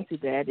hold on to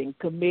that and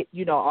commit,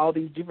 all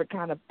these different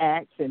kind of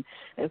acts and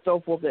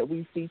so forth that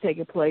we see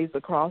taking place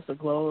across the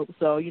globe.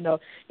 So,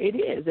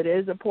 it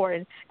is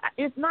important.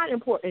 It's not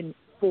important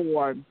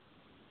for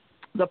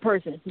the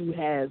person who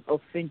has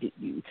offended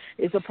you.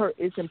 It's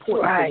important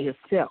for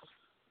yourself,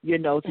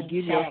 to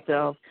give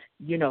yourself,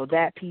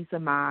 that peace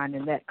of mind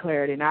and that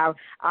clarity. And I've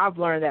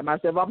learned that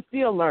myself. I'm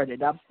still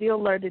learning it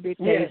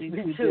occasionally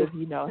to just,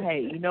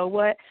 hey, you know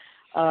what?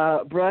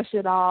 Brush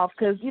it off,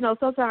 because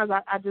sometimes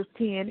I just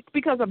tend,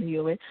 because I'm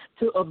human,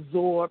 to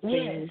absorb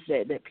things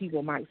that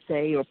people might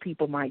say or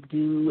people might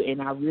do,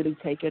 and I really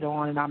take it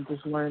on, and I'm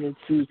just learning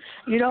to,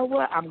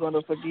 I'm going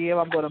to forgive,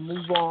 I'm going to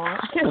move on,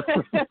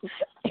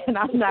 and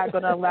I'm not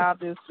going to allow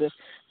this to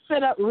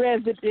set up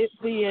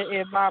residency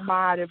in my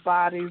mind and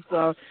body.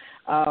 So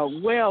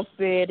well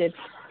said. And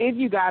if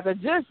you guys are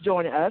just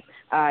joining us,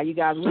 you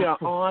guys, we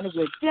are on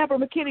with Debra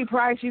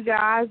McKinney-Price, you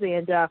guys,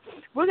 and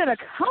we're going to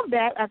come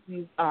back after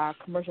this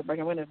commercial break.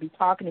 I'm going to be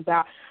talking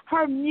about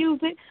her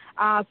music.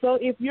 So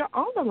if you're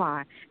on the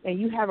line and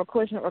you have a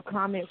question or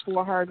comment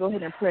for her, go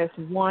ahead and press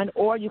 1,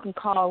 or you can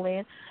call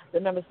in. The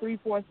number is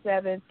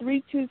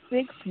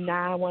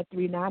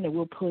 347-326-9139, and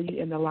we'll pull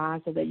you in the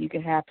line so that you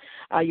can have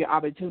your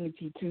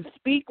opportunity to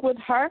speak with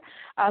her.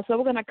 So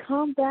we're going to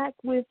come back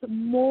with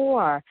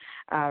more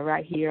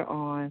right here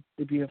on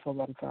the Beautiful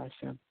Butterfly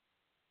Show.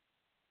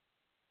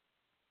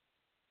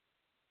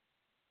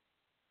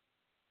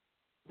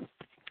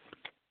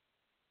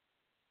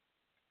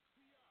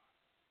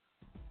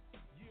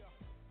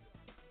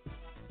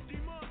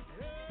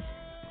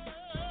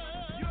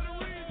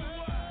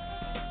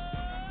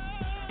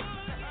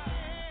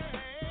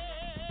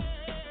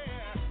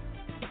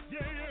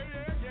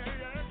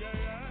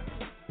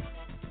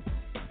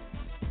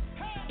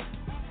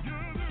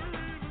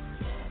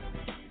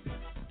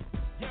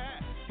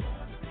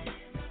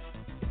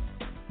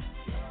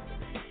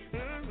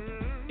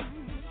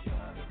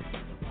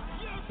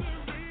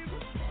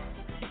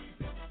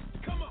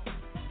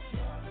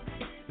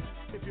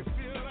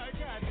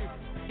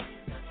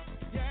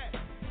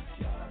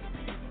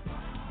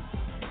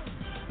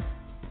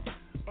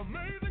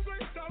 Amazing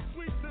grace, how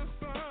sweet the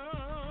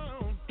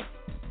sound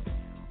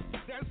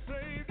that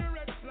saved a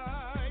wretch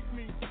like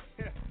me.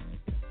 Yeah.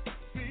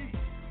 See,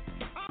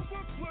 I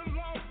once was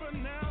lost, but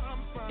now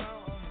I'm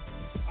found.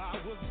 I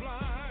was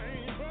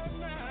blind, but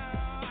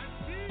now I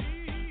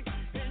see.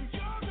 And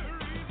you're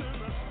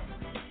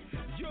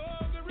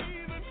the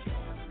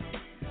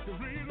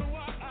reason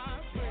why I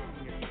sing.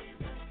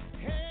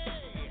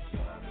 Hey,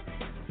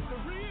 the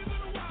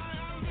reason why I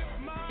lift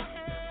my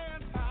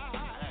head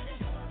high.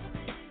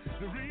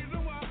 The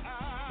reason why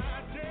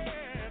I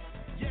dance,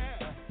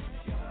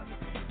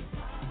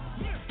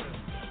 Listen,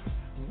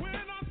 when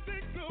I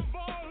think of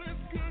all His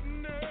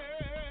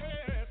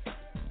goodness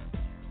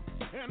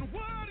and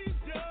what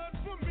He's done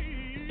for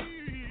me,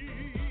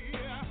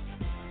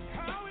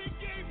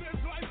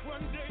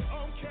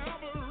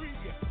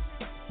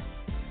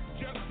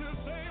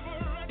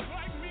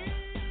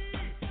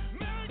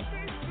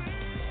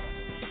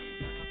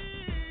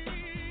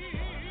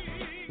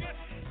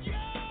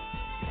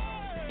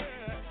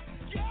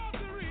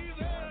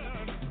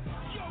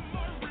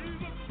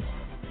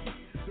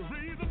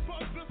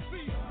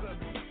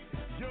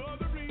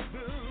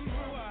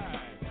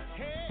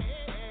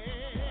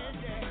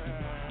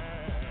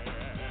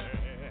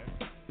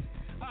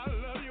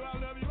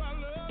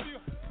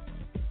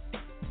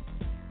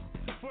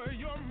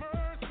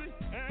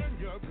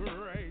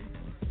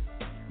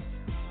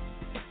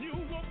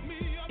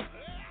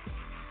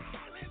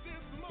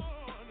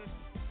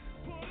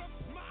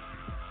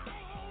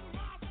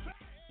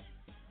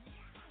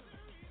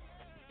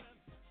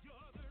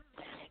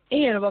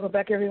 And welcome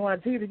back,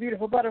 everyone, to the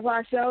Beautiful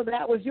Butterfly Show.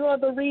 That was You're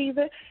the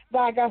Reason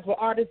by gospel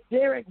artist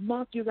Derek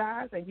Monk, you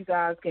guys. And you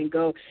guys can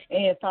go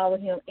and follow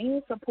him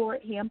and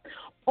support him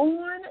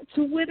on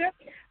Twitter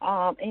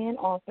and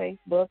on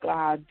Facebook,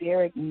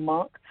 Derek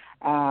Monk.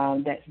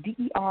 That's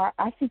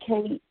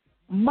DERICK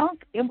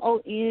Monk,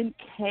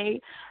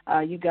 MONK.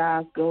 You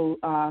guys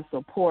go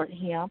support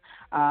him.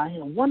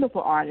 He's a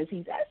wonderful artist.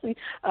 He's actually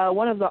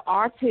one of the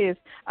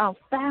artists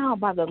found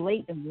by the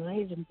late and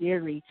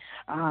legendary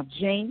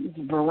James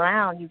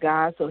Brown, you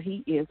guys. So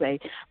he is a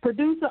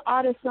producer,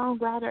 artist,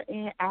 songwriter,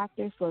 and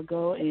actor. So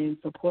go and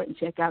support and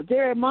check out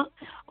Derek Monk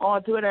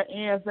on Twitter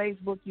and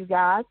Facebook, you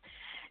guys.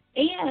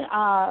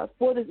 And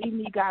for this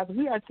evening, you guys,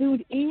 we are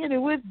tuned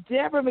in with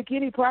Debra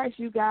McKinney-Price,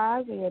 you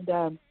guys.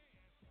 And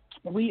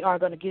we are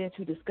going to get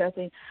into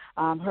discussing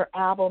her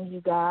album,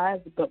 you guys.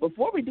 But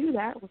before we do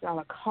that, we got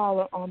a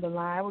caller on the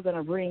line. We're going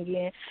to bring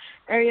in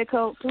area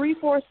code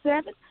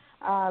 347,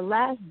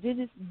 last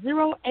digit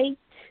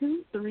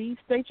 0823.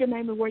 State your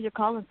name and where you're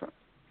calling from.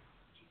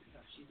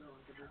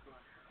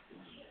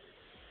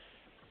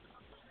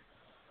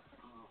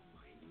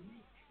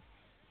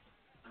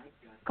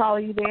 Caller,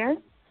 you there?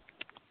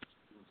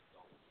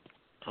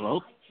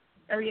 Hello?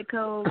 Area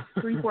code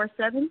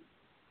 347.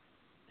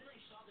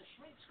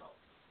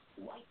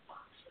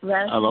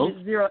 Last Hello?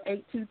 digit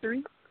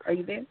 0823. Are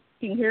you there?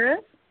 Can you hear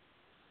us?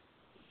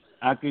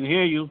 I can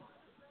hear you.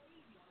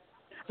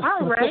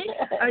 All right.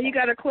 You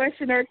got a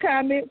question or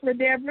comment for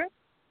Debra?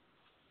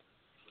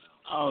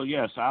 Oh,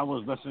 yes. I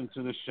was listening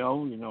to the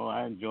show. You know,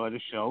 I enjoy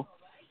the show.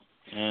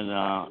 And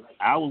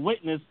I was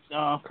witness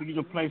for you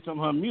to play some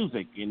of her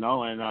music, you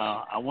know, and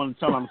I want to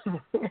tell them,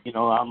 you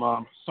know,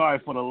 I'm sorry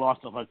for the loss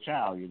of her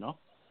child, you know.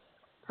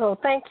 Oh,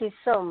 thank you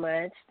so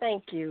much.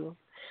 Thank you.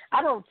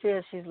 I don't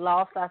feel she's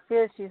lost. I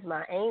feel she's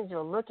my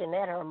angel looking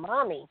at her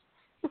mommy.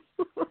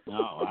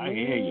 No, I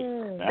hear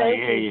you. Thank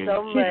you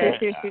so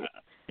much.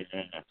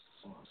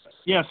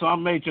 Yeah, so I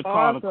made your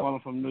call to call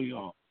from New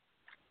York.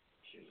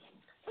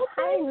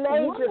 Hey,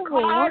 Major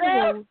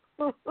Carter.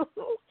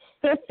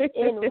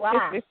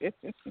 NY.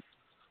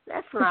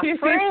 That's my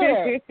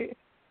friend.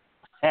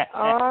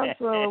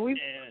 Awesome.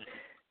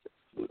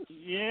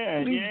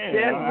 Yeah.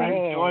 I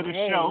enjoy the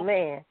show.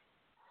 Man.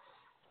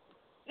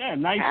 Yeah,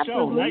 nice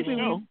Absolutely.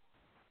 show.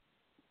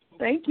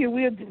 Thank you.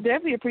 We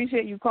definitely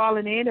appreciate you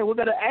calling in, and we're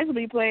going to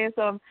actually be playing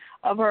some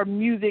of her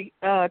music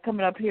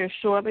coming up here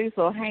shortly,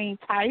 so hang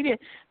tight, and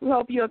we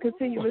hope you'll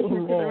continue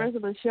listening to the rest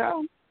of the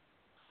show.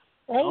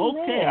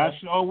 Amen. Okay, I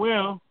sure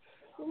will.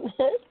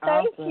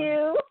 Thank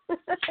you.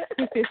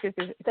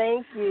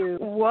 Thank you.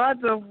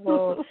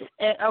 Wonderful.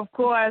 And, of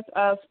course,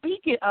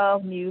 speaking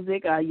of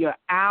music, your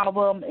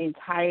album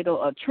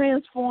entitled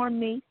Transform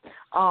Me,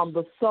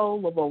 The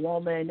Soul of a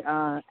Woman,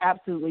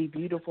 absolutely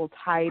beautiful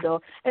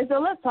title. And so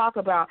let's talk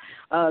about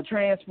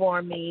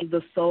Transform Me,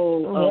 The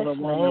Soul of a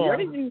Woman. Ma'am. Where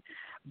did you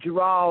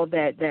draw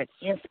that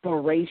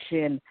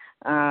inspiration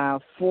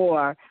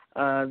for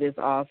this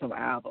awesome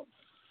album?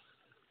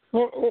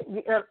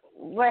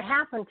 What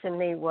happened to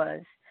me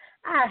was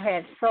I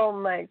had so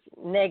much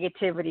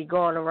negativity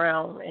going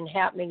around and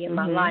happening in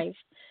my life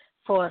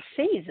for a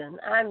season.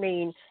 I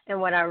mean, and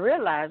what I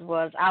realized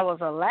was I was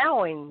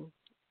allowing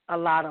a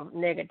lot of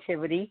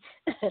negativity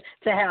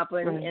to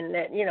happen in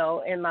that, you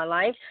know, in my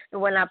life. And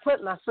when I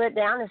put my foot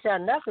down and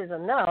said enough is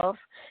enough,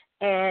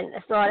 and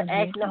I started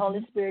asking the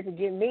Holy Spirit to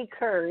give me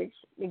courage,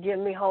 to give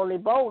me holy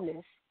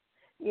boldness,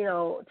 you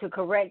know, to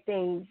correct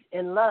things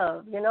in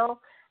love, you know.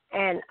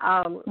 And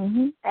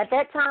at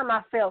that time,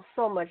 I felt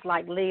so much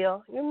like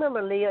Leah. You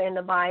remember Leah in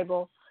the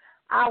Bible?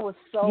 I was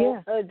so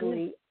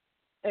ugly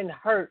and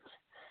hurt.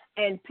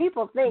 And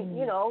people think,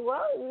 you know,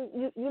 well,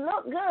 you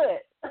look good.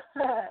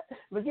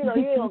 But, you know,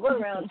 you ain't going to go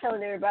around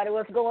telling everybody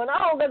what's going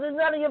on because it's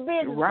none of your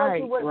business.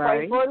 Right, you wouldn't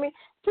pray for me.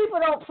 People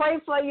don't pray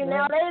for you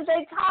nowadays.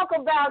 They talk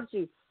about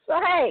you. So,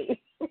 hey,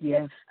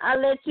 I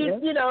let you,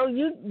 you know,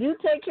 you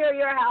take care of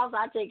your house.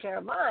 I take care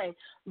of mine.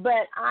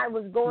 But I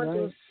was going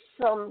through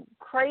some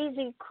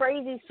crazy,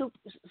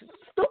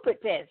 stupid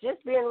tests,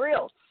 just being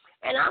real.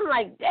 And I'm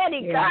like,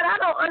 Daddy, God, I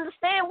don't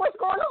understand what's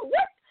going on.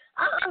 What?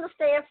 I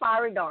understand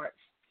fiery darts.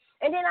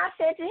 And then I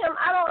said to him,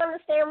 I don't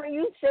understand when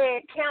you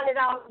said count it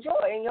all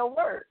joy in your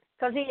word.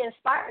 Because he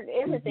inspired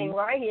everything,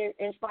 right? He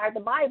inspired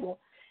the Bible.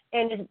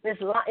 And it's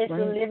the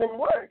living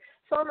word.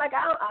 So I'm like,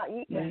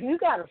 you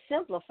got to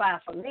simplify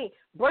for me.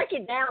 Break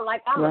it down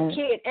like I'm a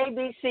kid,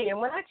 ABC.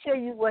 And when I tell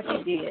you what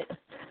he did,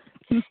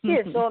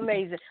 it's so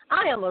amazing.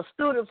 I am a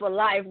student for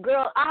life.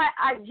 Girl,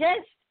 I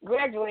just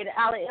graduated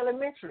out of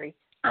elementary.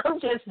 I'm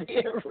just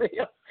being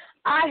real.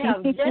 I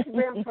have just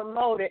been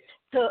promoted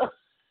to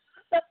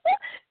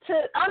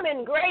I'm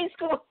in grade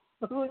school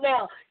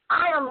now.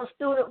 I am a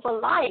student for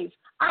life.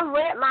 I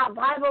read my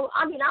Bible.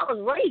 I mean, I was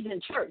raised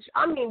in church.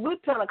 I mean, we're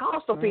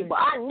Pentecostal people.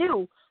 I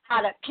knew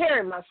how to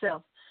carry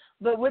myself.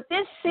 But with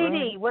this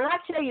CD, when I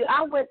tell you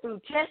I went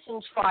through tests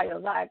and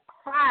trials, I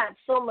cried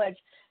so much.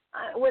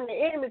 When the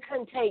enemy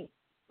couldn't take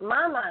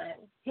my mind,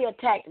 he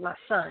attacked my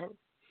son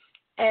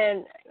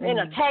and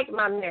attacked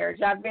my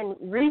marriage. I've been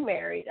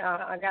remarried.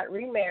 I got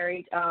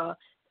remarried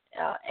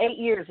 8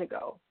 years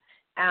ago.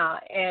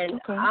 And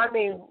okay. I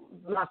mean,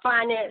 my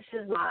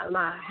finances,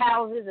 my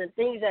houses and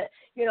things that,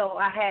 you know,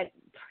 I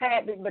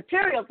had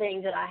material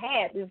things that I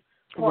had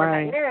before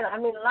I got married. I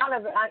mean, a lot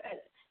of it,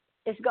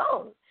 it's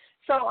gone.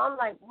 So I'm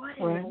like, what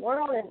in the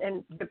world?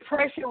 And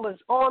depression was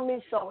on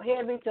me so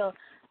heavy till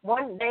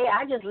one day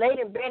I just laid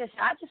in bed and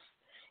said,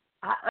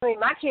 I mean,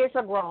 my kids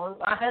are grown.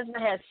 My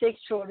husband has 6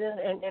 children,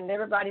 and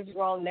everybody's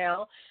grown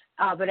now.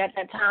 But at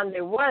that time,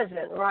 there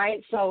wasn't,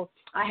 right? So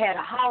I had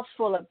a house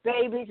full of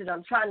babies, and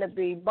I'm trying to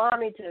be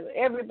mommy to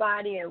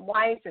everybody and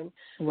wife. And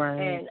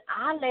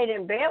I laid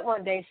in bed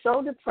one day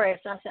so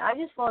depressed. I said, I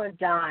just want to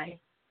die.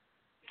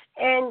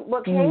 And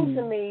what came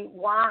to me,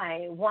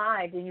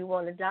 why do you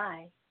want to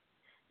die?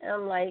 And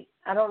I'm like,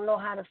 I don't know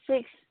how to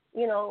fix,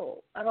 you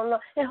know, I don't know.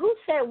 And who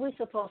said we're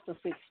supposed to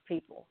fix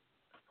people?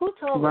 Who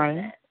told us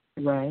that?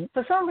 Right.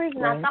 For some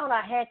reason, I thought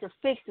I had to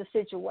fix the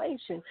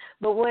situation.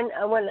 But what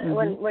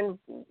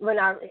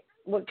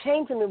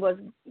came to me was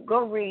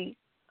go read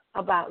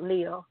about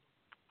Leah,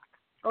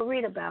 go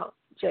read about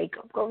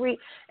Jacob, go read.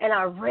 And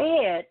I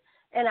read,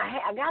 and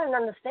I got an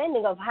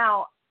understanding of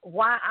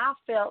why I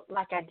felt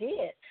like I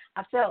did.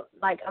 I felt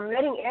like I'm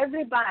letting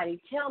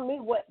everybody tell me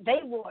what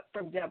they want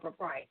from Debra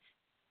Price.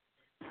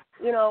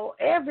 You know,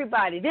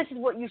 everybody, this is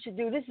what you should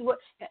do. This is what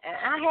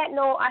I had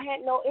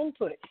no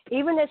input.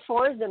 Even as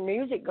far as the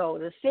music goes,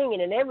 the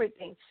singing and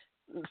everything,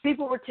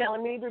 people were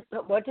telling me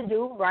what to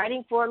do,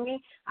 writing for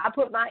me. I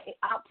put my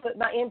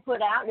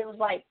input out, and it was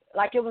like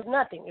it was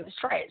nothing. It was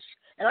trash.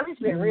 And I'm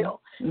just being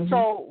real.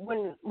 So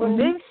when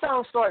these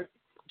songs started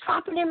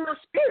dropping in my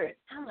spirit,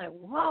 I'm like,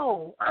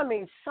 whoa! I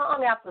mean,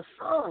 song after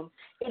song.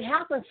 It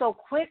happened so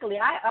quickly.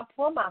 I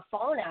pulled my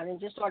phone out and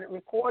just started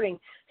recording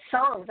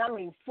songs. I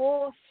mean,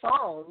 full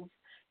songs.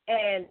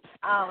 And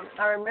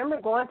I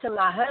remember going to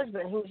my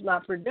husband, who's my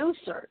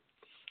producer,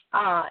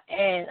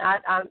 and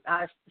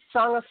I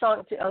sung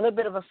a little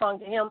bit of a song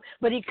to him,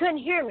 but he couldn't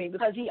hear me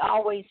because he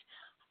always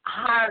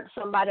hired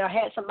somebody or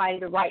had somebody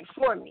to write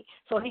for me,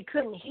 so he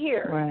couldn't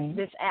hear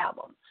this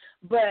album.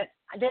 But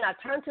then I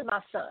turned to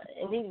my son,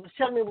 and he was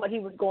telling me what he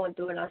was going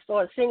through, and I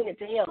started singing it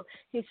to him.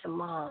 He said,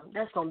 Mom,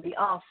 that's going to be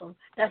awesome.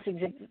 That's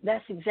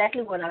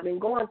exactly what I've been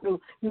going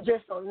through. You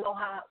just don't know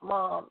how,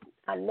 Mom.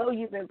 I know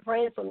you've been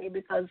praying for me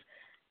because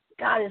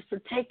God has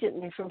protected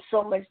me from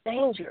so much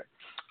danger.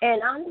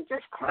 And I'm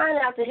just crying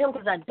out to him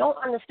because I don't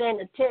understand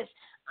the test.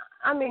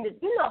 I mean,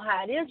 you know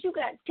how it is. You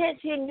got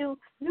tests hitting you.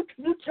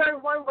 You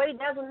turn one way,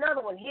 there's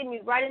another one hitting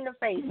you right in the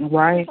face.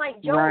 It's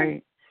like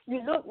Job. You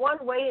look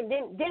one way, and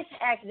then this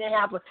accident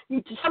happened.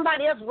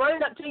 Somebody else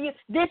running up to you.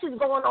 This is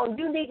going on.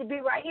 You need to be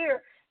right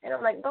here. And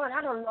I'm like, Lord,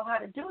 I don't know how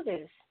to do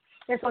this.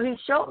 And so he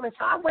showed me.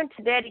 So I went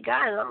to Daddy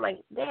God, and I'm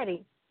like,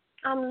 Daddy,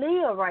 I'm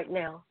Leah right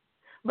now.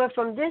 But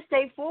from this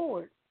day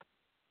forward,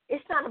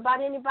 it's not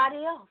about anybody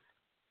else.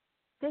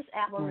 This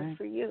album is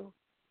for you.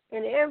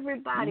 And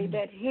everybody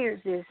that hears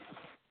this,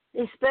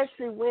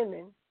 especially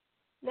women,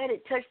 let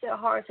it touch their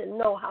hearts and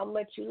know how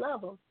much you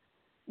love them.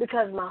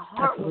 Because my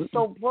heart was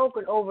so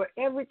broken over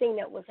everything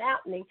that was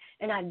happening,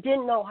 and I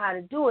didn't know how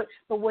to do it.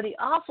 But what he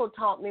also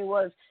taught me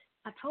was,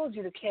 I told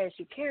you to cast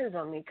your cares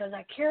on me because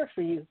I care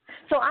for you.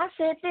 So I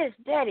said this,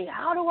 Daddy,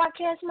 how do I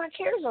cast my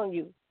cares on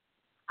you?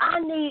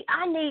 I need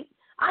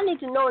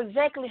to know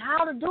exactly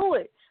how to do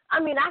it. I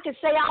mean, I can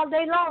say all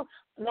day long,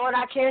 Lord,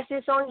 I cast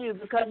this on you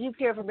because you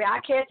care for me. I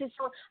cast this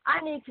on.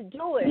 I need to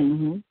do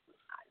it.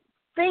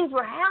 Things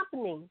were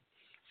happening.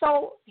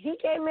 So he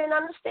gave me an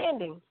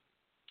understanding.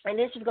 And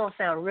this is going to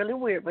sound really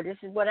weird, but this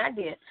is what I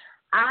did.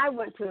 I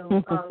went to,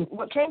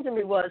 what came to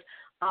me was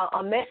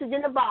a message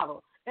in a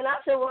bottle. And I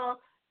said, well,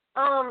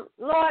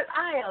 Lord,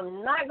 I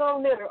am not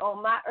going to litter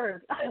on my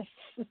earth.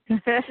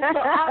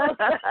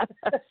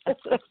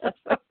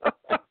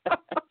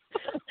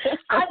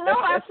 I know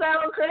I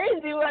sound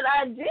crazy, but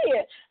I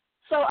did.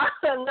 So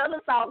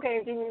another thought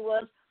came to me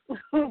was,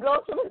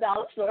 go to the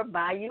dollar store,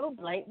 buy you a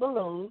blank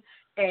balloon,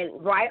 and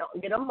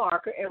get a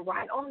marker and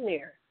write on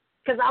there.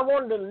 Because I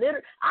wanted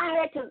to I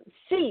had to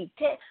see,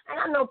 and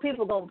I know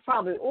people going to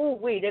probably,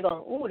 they're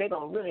going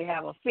to really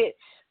have a fit.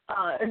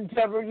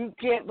 Deborah, you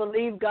can't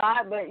believe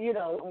God, but, you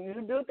know, you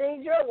do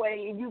things your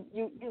way, and you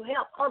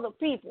help other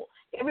people.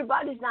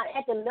 Everybody's not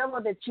at the level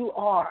that you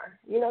are.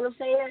 You know what I'm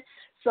saying?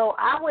 So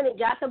I went and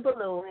got the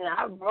balloon, and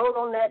I wrote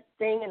on that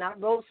thing, and I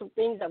wrote some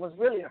things that was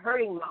really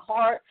hurting my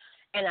heart,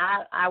 and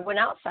I went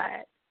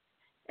outside.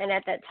 And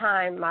at that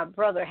time, my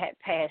brother had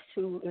passed,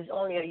 who is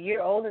only a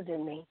year older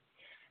than me.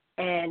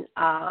 And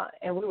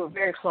we were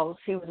very close.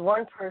 He was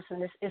one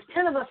person. It's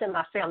 10 of us in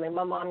my family.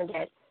 My mom and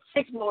dad,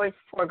 6 boys,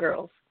 4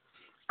 girls.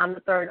 I'm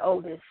the third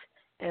oldest,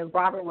 and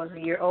Robert was a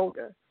year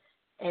older,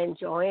 and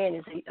Joanne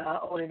is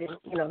older than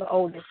the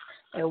oldest.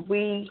 And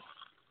we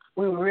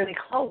were really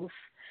close.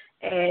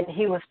 And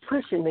he was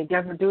pushing me,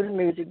 Deborah, do the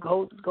music.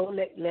 Go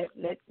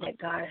let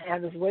God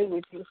have His way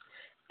with you.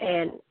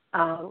 And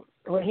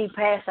when he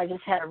passed, I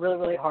just had a really,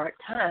 really hard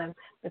time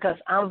because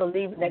I'm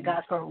believing that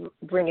God's going to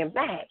bring him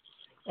back.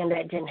 And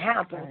that didn't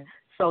happen. Right.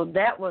 So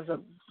that was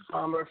a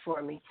calmer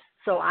for me.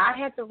 So I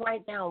had to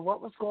write down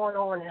what was going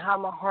on and how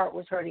my heart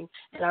was hurting,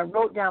 and I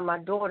wrote down my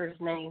daughter's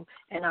name,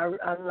 and I'm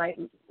like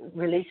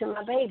releasing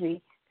my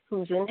baby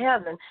who's in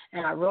heaven,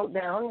 and I wrote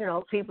down,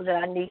 people that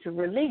I need to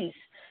release.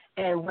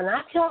 And when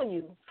I tell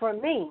you, for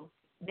me,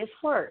 this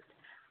worked.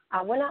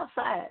 I went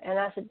outside, and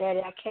I said, Daddy,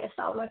 I cast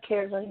all my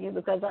cares on you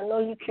because I know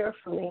you care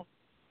for me.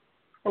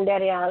 And,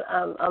 Daddy,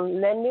 I'm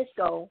letting this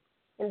go.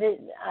 And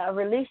then I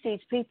released these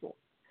people.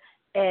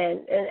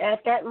 And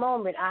at that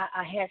moment,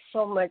 I had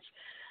so much,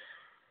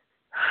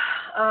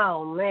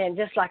 oh, man,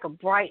 just like a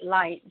bright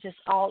light just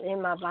all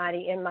in my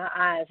body, in my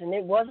eyes. And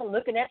it wasn't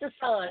looking at the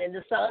sun and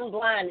the sun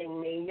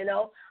blinding me,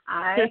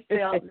 I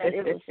felt that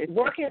it was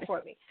working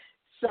for me.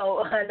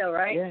 So I know,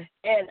 right? Yeah.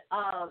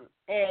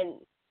 And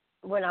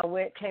when I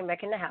came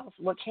back in the house,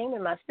 what came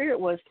in my spirit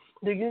was,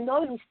 do you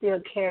know you're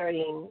still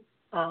carrying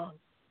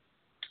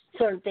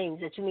certain things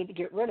that you need to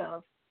get rid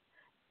of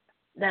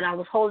that I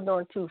was holding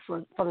on to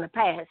from the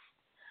past?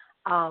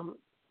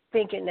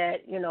 Thinking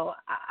that,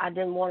 I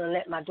didn't want to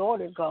let my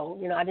daughter go.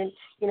 I didn't,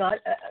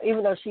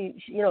 even though she,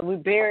 we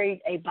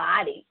buried a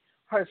body,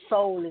 her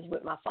soul is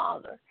with my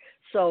father.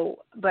 So,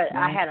 but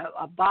I had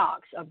a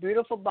box, a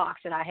beautiful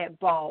box that I had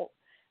bought,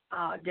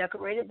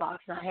 decorated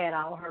box, and I had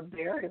all her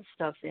buried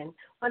stuff in.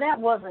 Well, that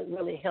wasn't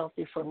really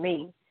healthy for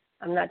me.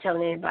 I'm not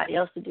telling anybody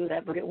else to do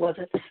that, but it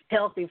wasn't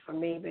healthy for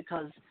me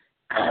because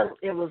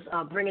it was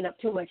bringing up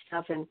too much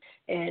stuff,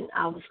 and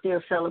I was still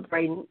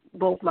celebrating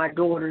both my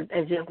daughters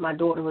as if my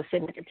daughter was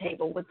sitting at the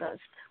table with us,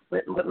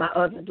 with my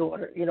other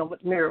daughter,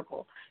 with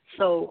Miracle.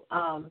 So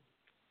I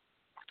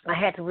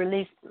had to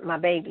release my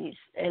babies,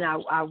 and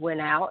I went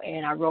out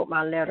and I wrote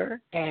my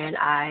letter, and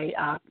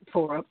I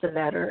tore up the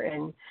letter,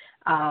 and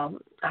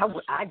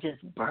I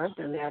just burnt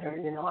the letter.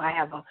 I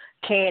have a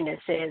can that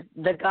says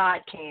the God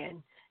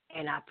can.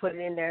 And I put it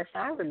in there, so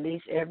I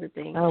released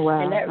everything. Oh,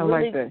 wow. And that I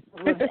really like that.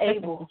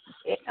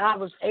 I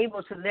was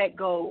able to let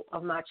go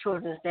of my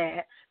children's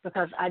dad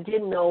because I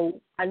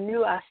knew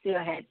I still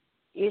had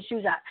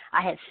issues.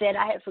 I had said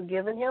I had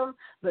forgiven him,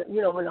 but,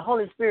 when the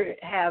Holy Spirit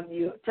have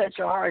you touch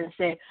your heart and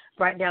say,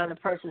 write down the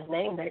person's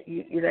name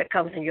that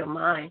comes in your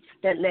mind,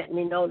 that let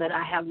me know that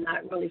I have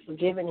not really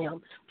forgiven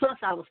him. Plus,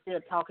 I was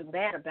still talking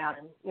bad about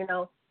him,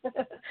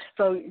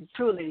 So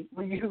truly,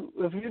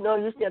 if you know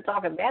you're still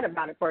talking bad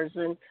about a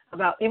person,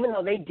 even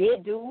though they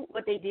did do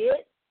what they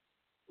did,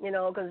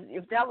 because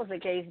if that was the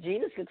case,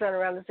 Jesus could turn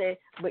around and say,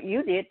 but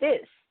you did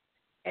this.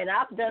 And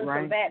I've done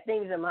some bad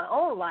things in my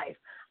own life.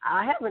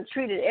 I haven't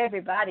treated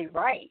everybody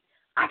right.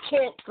 I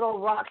can't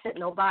throw rocks at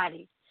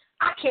nobody.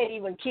 I can't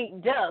even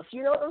keep dust.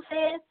 You know what I'm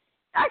saying?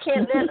 I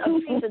can't let a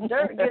piece of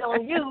dirt get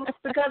on you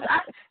because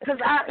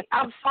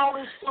I'm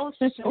falling so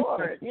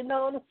short. You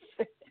know what I'm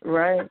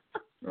saying?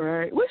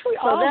 Right. Which we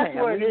all have.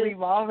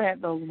 We've all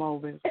had those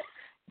moments.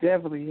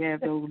 Definitely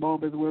have those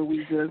moments where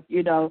we just,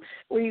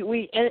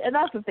 we and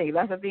that's the thing.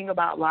 That's the thing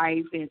about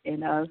life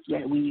and us,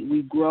 that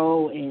we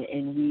grow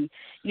and we,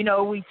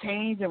 we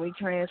change and we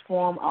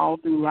transform all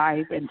through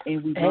life, and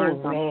we learn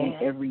something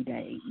every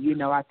day.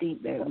 I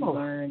think that we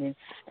learn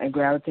and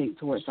gravitate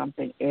towards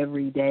something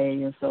every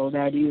day, and so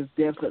that is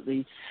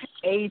definitely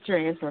a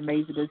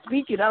transformation. And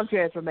speaking of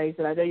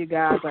transformation, I know you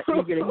guys are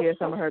eager to hear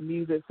some of her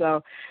music,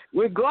 so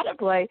we're going to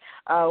play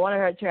one of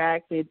her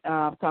tracks and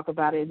talk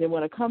about it, and then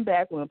when I come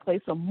back, we're going to play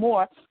some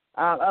more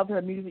of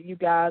her music, you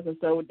guys. And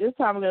so this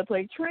time we're going to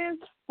play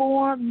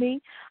Transform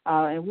Me,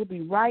 and we'll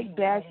be right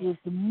back with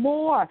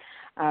more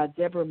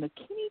Debra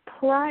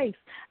McKinney-Price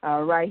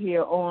right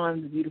here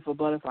on the Beautiful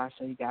Butterfly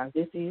Show, you guys.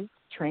 This is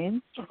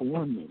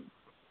Transform Me.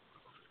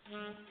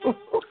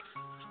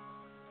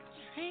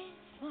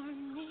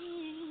 Transform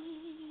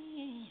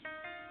me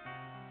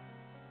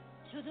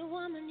to the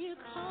woman you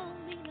call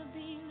me to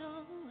be,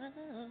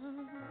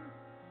 Lord.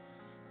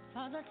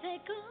 Father,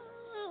 take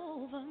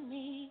over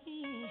me.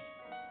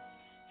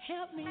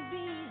 Help me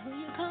be who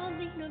you call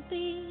me to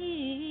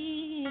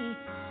be.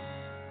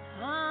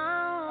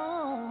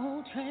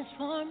 Oh,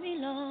 transform me,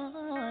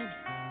 Lord.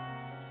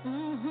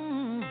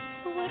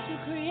 What you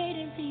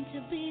created me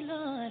to be,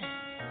 Lord.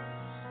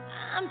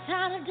 I'm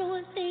tired of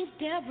doing things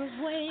Debra's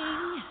way.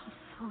 I'm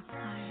so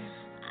tired.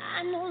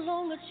 I no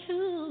longer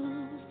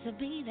choose to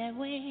be that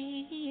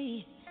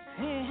way.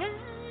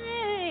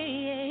 Hey,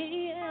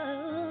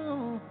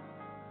 oh.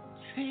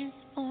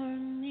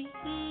 Transform me.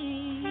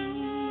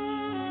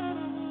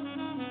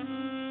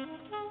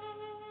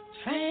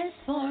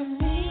 Transform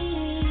me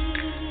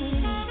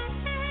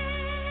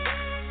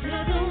to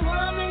the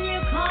woman you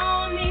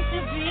call me to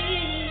be.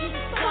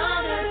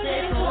 Father,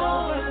 take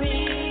over me.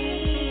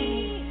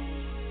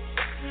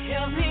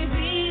 Help me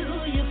be who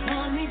you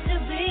call me to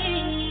be.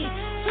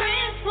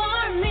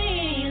 Transform me,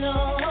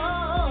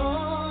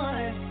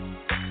 Lord,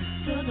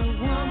 to the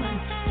woman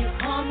you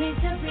call me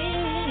to be.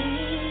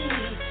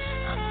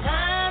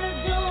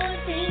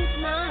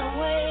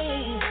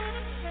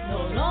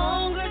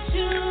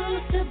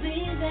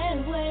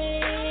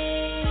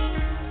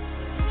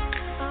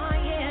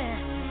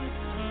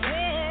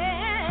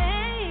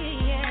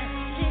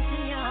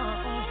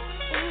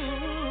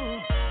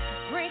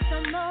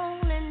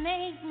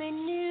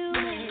 New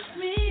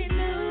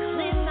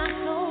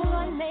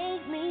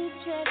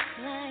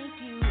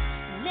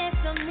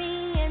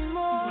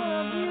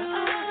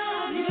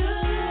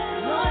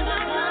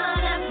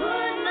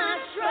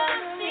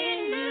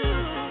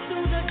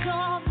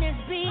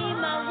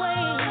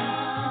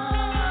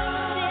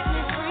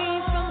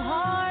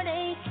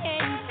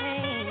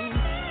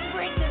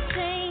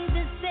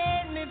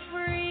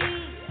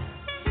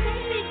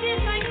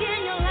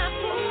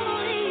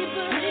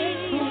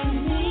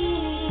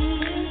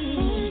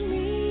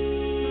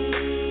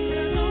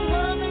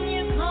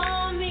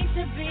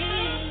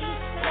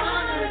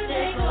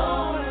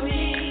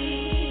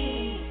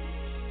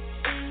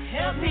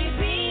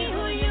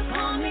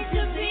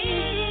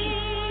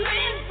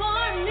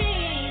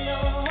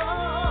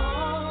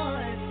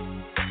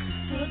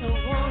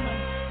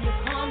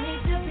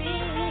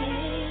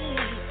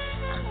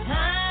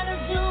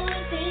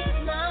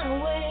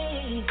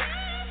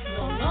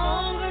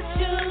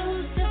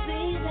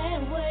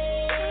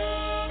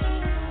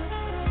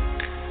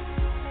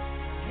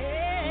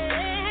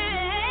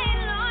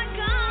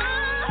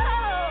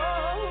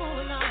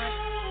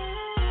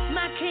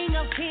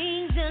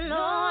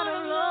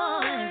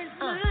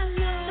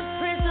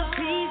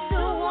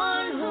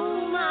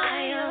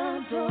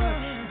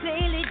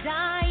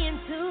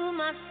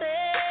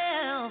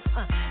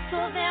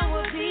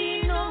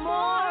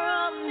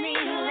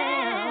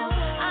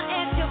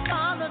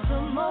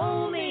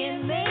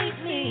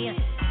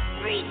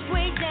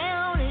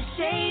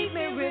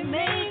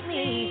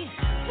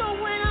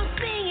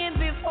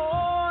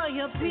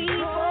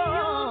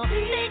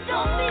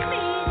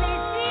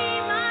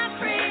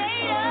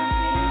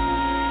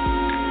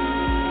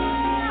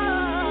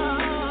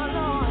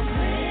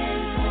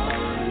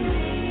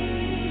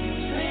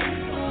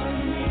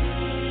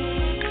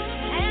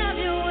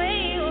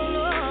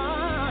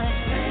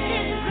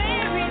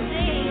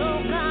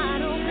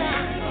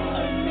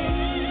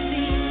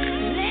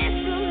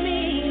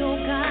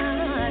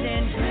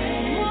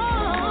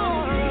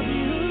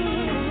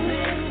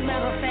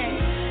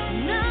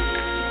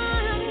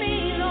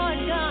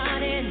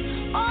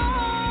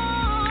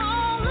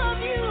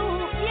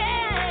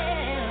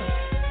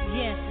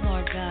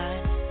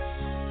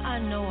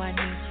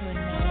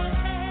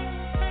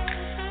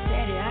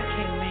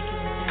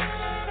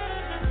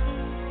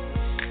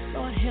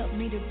help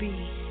me to be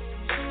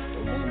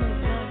the woman of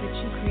God that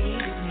you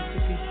created me to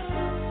be.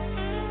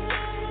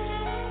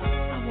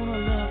 I want to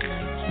love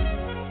like you.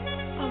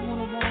 I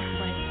want to walk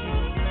like you.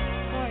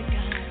 Lord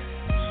God,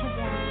 I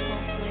want to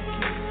talk like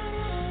you.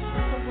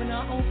 So when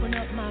I open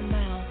up my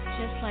mouth,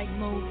 just like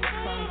Moses,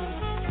 Father,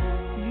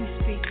 you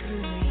speak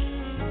through me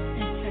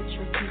and touch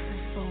your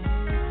people's soul.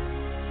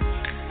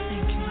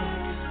 Thank you, Lord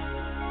God.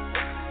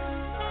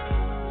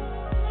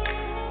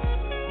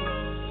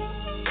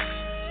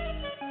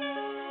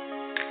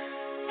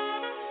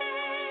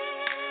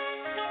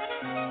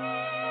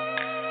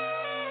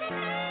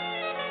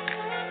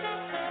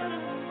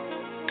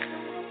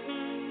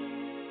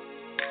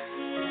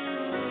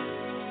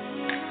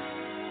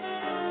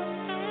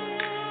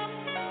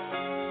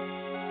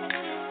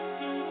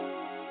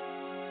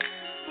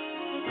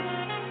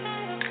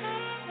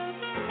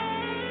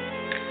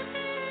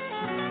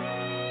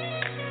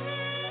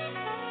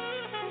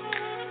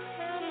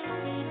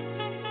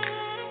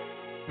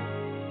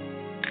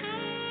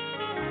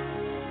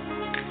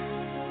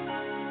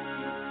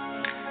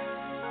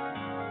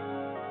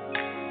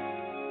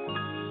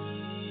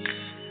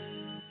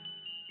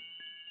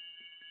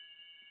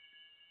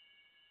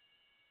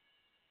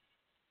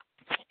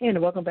 And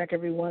welcome back,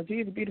 everyone,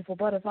 to the Beautiful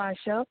Butterfly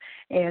Show.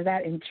 And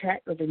that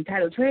track was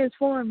entitled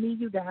Transform Me,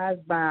 you guys,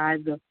 by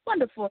the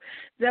wonderful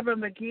Debra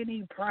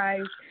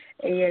McKinney-Price.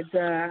 And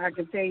I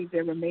can tell you,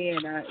 Debra,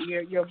 man,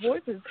 your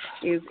voice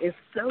is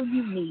so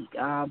unique,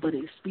 but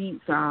it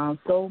speaks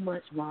so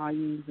much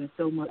volumes and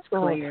so much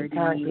clarity.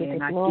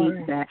 And I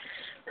think that,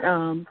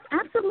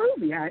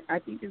 absolutely, I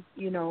think it's,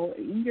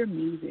 in your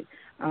music.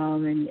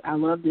 And I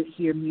love to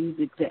hear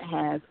music that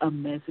has a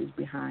message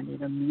behind it,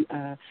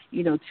 to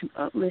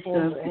uplift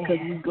us, because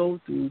we go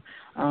through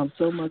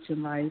so much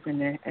in life,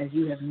 and as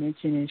you have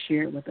mentioned and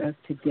shared with us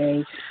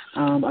today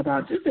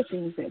about just the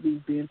things that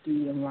we've been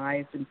through in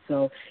life, and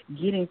so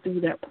getting through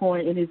that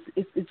point, and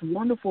it's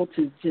wonderful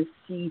to just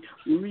see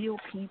real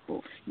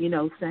people,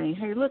 saying,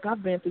 hey, look,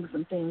 I've been through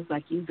some things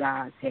like you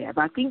guys have.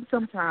 I think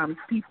sometimes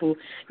people,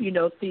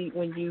 think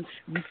when you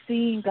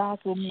sing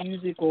gospel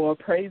music or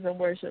praise and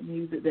worship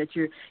music that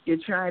you're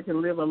trying to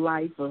live a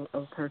life of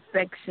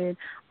perfection,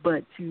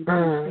 but to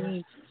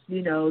see,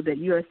 that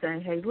you are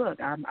saying, hey, look,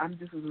 I'm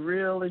just as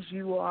real as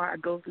you are. I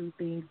go through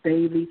things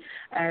daily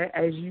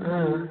as you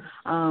do.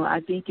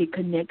 I think it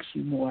connects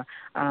you more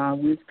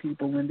with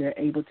people when they're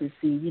able to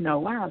see,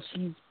 wow,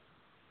 she's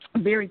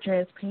very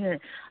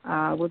transparent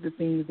with the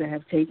things that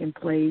have taken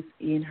place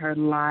in her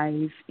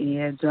life,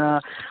 and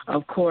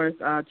of course,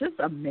 just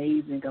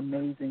amazing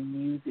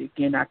music.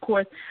 And of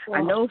course,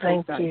 I know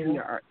folks out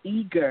here are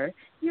eager.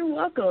 You're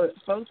welcome.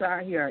 Folks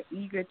out here are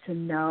eager to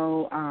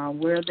know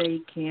where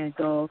they can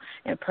go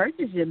and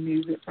purchase your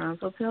music from.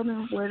 So tell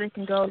them where they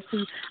can go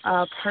to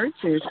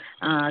purchase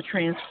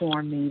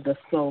Transform Me, the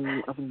Soul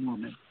of a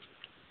Woman.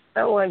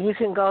 Well, you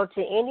can go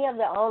to any of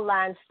the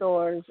online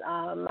stores.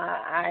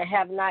 I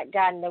have not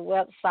gotten the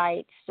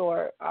website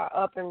store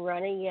up and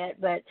running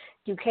yet, but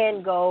you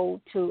can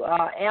go to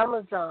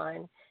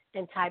Amazon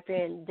and type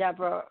in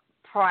Debra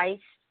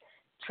Price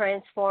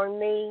Transform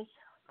Me,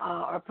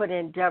 or put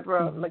in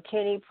Debra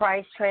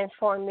McKinney-Price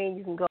Transform Me.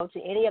 You can go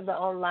to any of the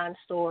online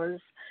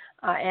stores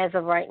as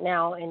of right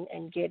now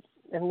and get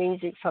the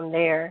music from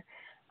there.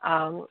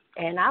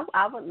 And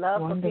I would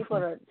love for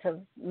people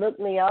to look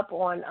me up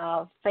on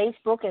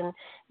Facebook and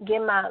get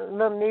my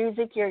little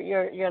music,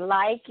 your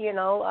like,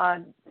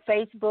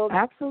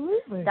 Facebook.com,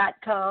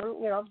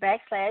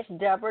 /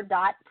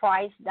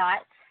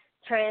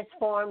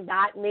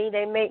 Debra.Price.Transform.me.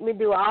 They make me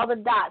do all the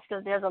dots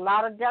because there's a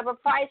lot of Debra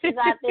Prices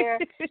out there.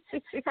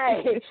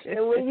 Hey,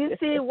 and when you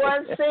see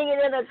one singing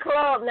in a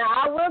club,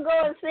 now I will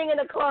go and sing in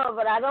a club,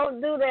 but I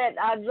don't do that.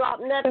 I drop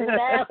nothing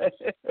down.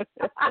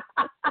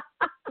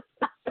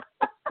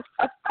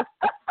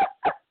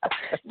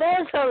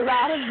 There's a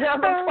lot of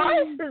Debra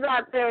Prices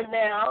out there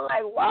now. I'm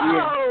like,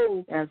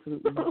 wow. Yeah,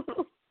 absolutely.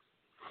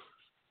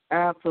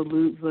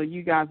 Absolutely. So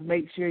you guys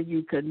make sure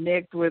you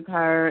connect with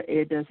her.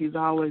 And she's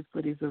always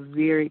putting some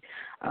very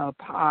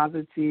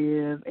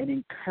positive and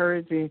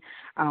encouraging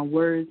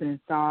words and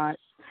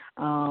thoughts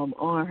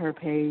on her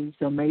page.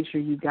 So make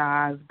sure you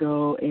guys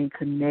go and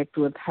connect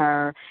with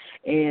her.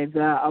 And,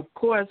 of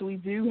course, we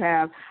do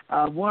have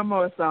one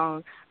more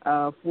song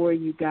for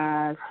you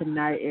guys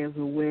tonight as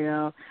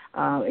well,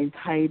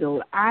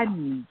 entitled I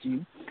Need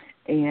You.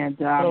 And,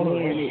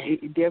 man,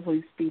 it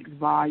definitely speaks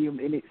volume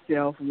in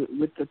itself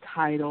with the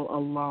title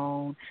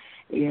alone.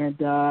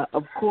 And,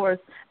 of course,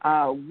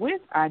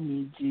 with I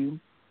Need You,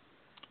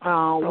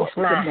 what's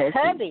the message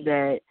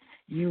that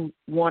you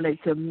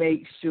wanted to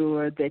make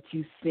sure that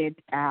you sent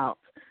out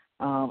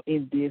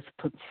in this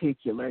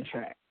particular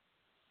track?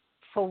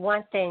 For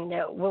one thing,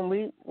 that when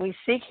we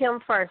seek him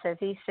first, as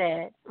he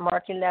said,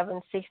 Mark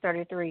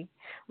 11:633,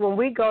 when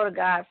we go to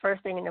God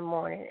first thing in the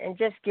morning and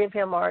just give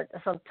him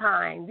some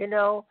time, he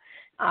knows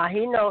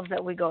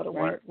that we go to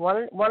work.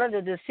 One of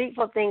the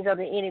deceitful things of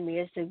the enemy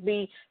is to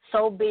be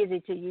so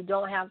busy till you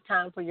don't have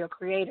time for your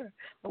Creator.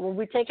 But when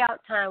we take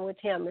out time with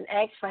him and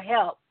ask for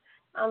help,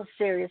 I'm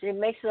serious. It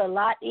makes it a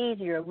lot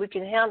easier. We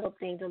can handle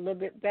things a little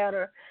bit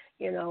better,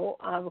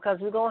 because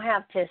we're going to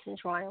have tests and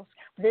trials.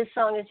 This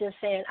song is just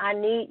saying, I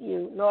need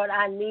you. Lord,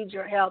 I need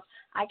your help.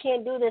 I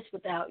can't do this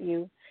without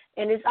you.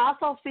 And it's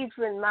also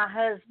featuring my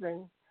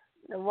husband,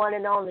 the one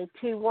and only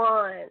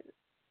T1,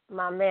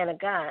 my man of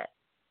God.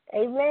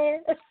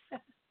 Amen.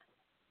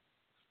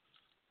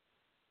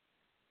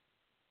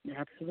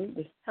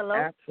 Absolutely. Hello?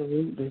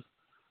 Absolutely.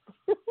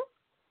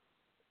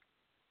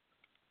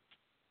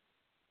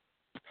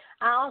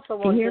 I also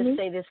want to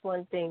say this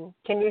one thing.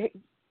 Can you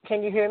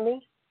hear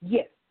me?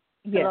 Yes.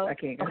 Yes, Hello? I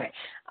can. Okay.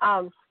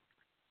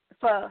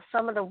 For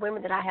some of the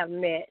women that I have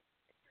met,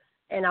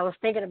 and I was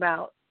thinking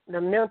about the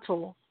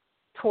mental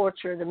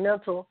torture, the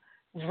mental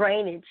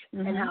drainage,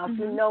 and how if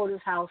you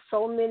notice how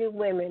so many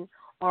women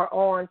are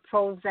on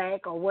Prozac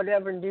or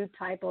whatever new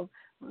type of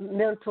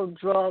mental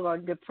drug or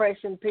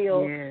depression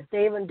pill. Yes.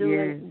 They even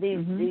do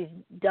these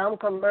dumb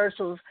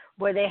commercials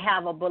where they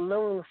have a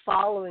balloon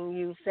following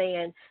you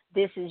saying,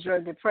 this is your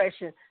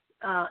depression.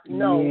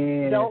 No,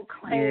 don't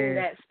claim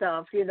that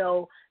stuff.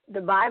 The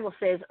Bible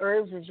says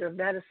herbs is your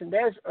medicine.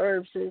 There's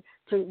herbs to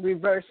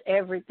reverse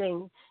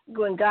everything.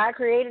 When God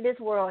created this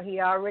world, he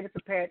already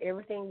prepared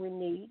everything we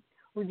need.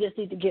 We just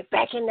need to get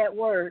back in that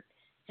word,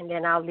 and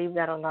then I'll leave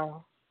that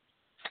alone.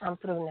 I'm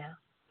through now.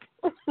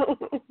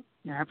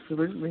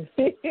 Absolutely.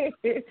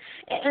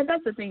 And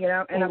that's the thing,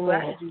 and I'm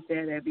glad that you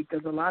said that, because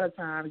a lot of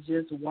times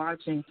just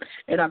watching,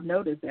 and I've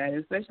noticed that,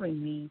 especially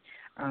me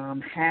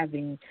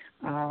having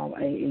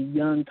a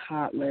young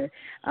toddler,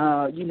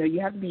 you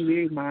have to be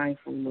very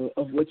mindful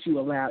of what you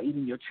allow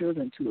even your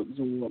children to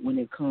absorb when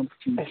it comes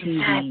to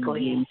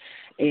TV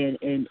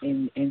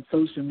and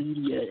social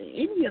media,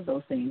 any of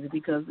those things,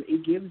 because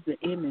it gives the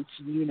image,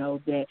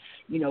 that,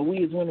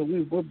 we as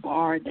women, we're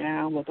barred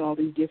down with all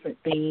these different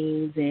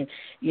things, and,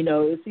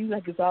 it seems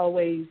like it's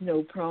always,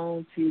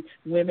 prone to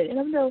women, and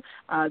I know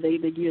they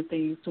give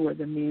things toward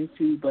the men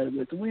too, but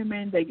with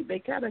women, they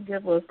kind of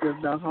give us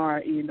the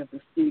hard end of the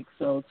stick.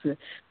 So to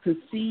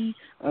see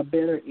a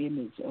better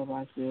image of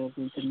ourselves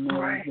and to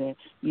know that,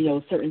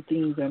 certain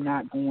things are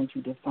not going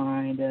to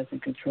define us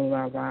and control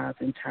our lives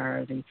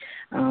entirely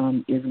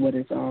is what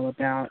it's all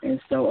about. And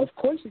so, of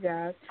course, you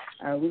guys,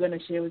 we're going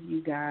to share with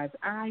you guys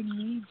I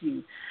Need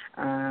You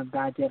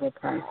by Debra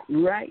Price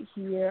right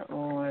here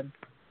on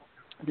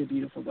The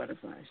Beautiful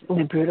Butterfly Show.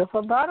 The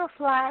Beautiful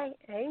Butterfly.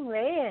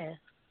 Amen.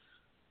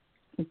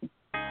 Jesus.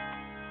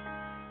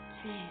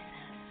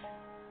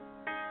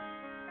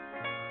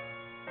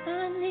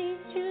 I need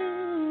you,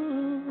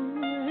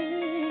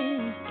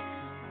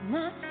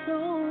 my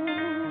soul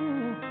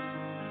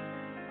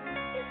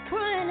is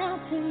crying out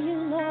to you,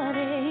 Lord,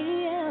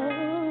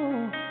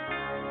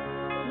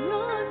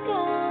 Lord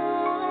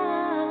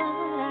God,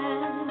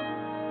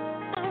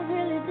 I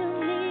really do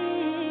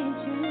need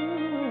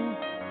you,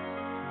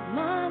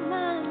 my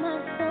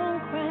soul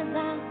cries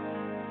out,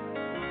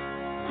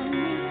 I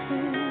need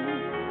you.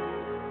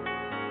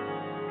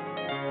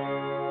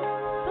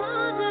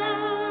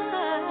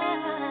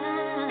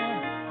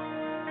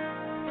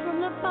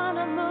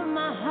 Bottom of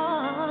my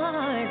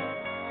heart,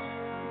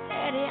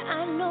 Daddy,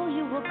 I know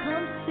you will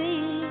come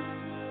see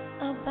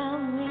about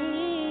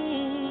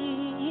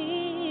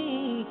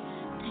me.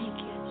 Thank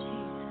you,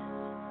 Jesus.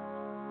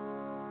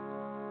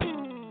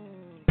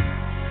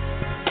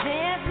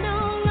 There's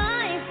no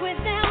life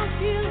without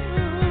you.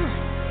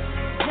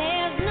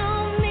 There's no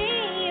me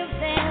if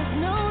there's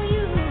no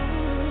you.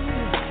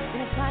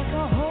 It's like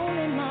a hole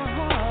in my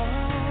heart.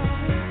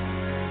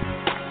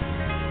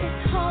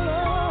 It's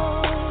hollow.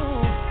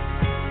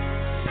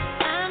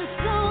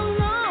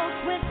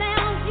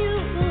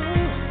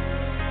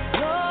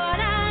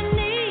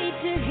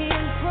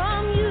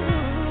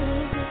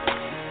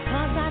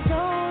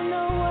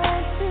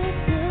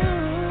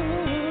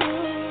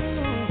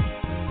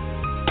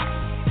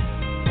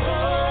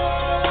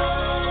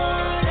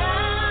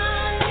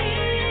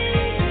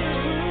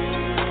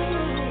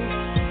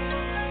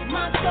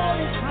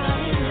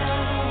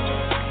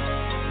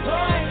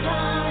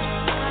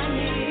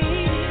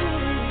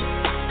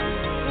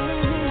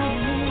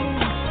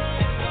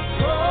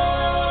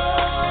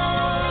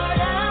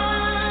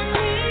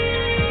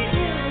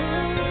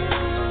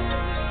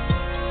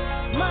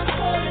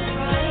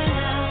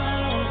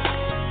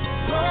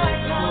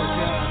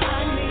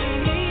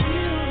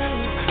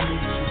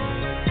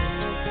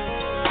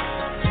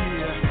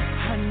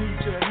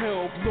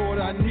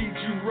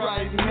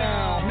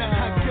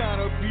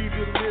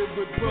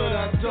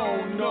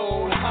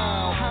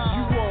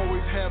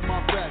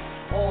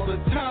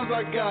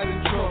 I got in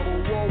trouble,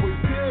 always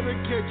there to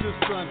catch your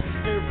son.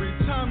 Every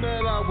time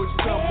that I would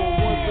stumble,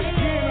 once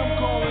again I'm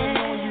calling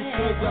on you,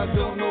 cause I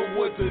don't know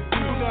what to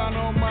do. Down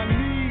on my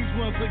knees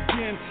once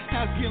again,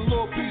 asking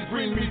Lord, please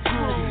bring me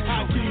through.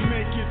 I can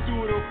make it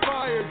through the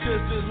fire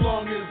just as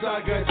long as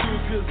I got you,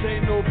 cause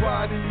ain't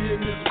nobody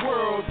in this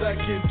world that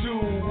can do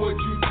what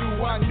you do.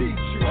 I need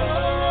you.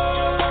 Yeah.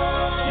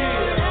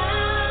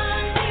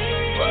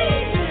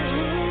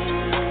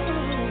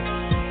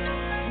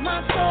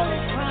 My soul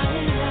is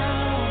crying out.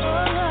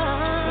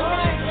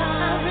 I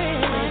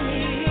really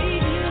need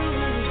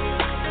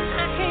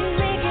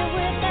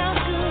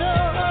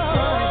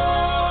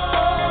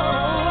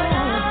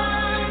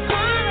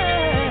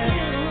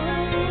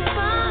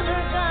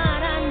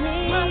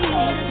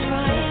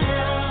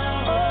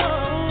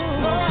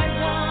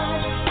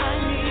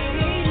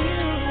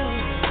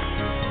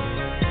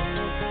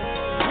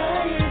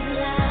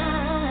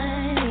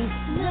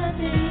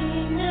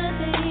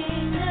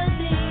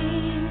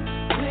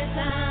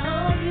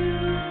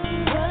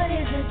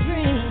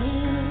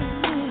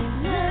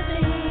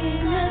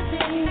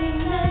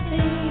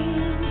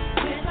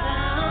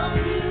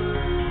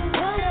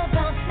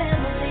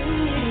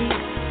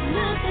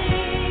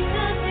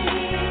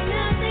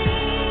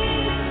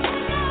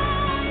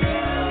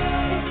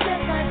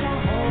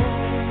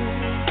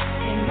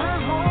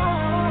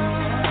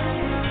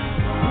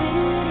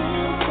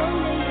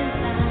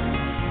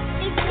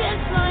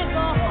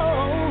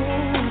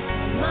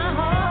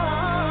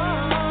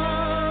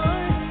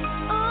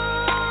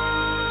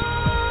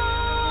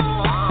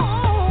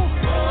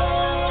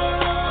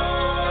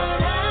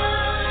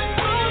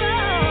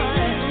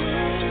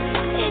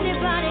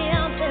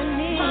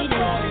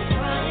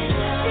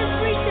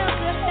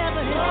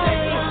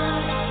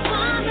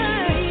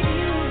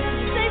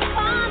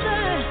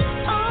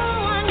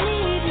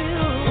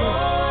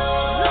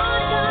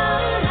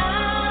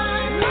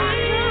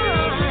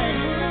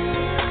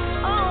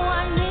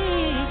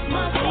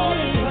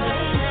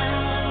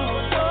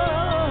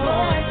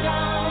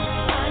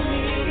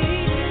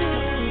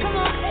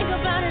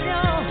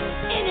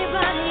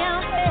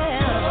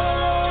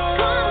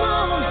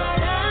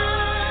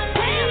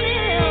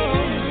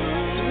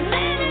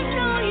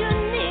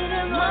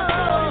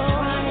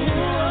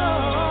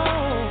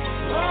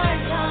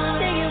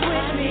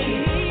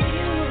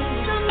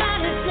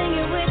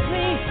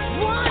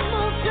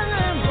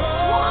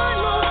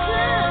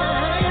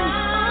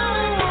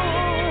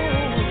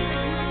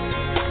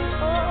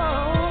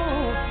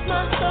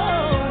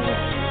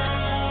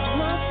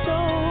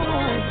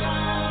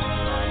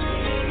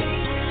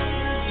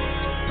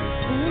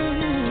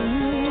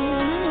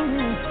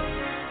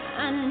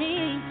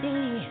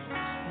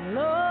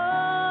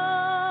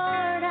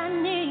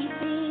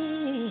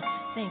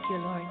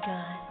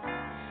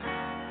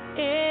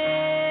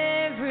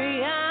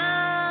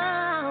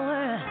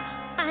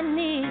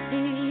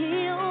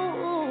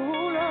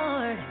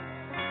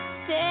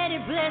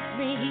bless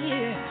me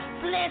here,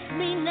 bless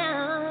me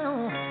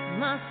now,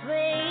 my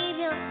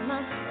Savior,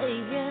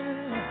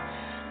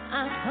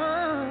 I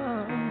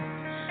come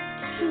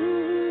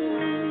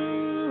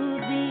to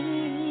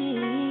thee.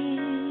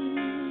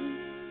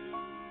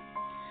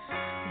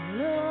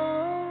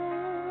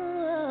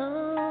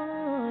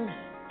 Lord,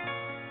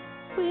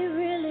 we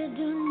really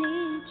do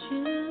need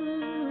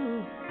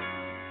you.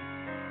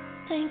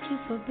 Thank you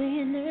for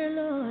being there,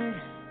 Lord.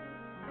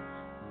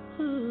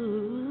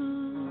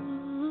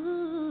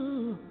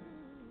 Ooh.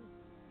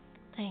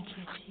 Thank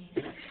you,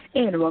 Jesus.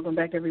 And welcome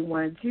back,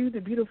 everyone, to the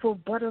Beautiful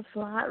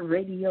Butterfly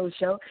Radio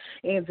Show.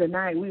 And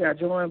tonight we are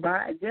joined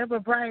by Debra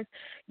Price,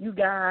 you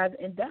guys,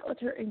 and that was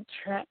her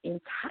track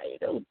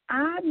entitled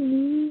I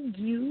Need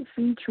You,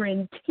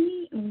 featuring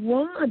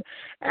T1.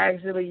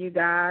 Actually, you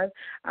guys,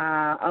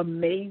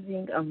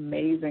 amazing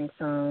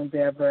song,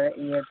 Debra.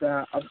 And,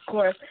 of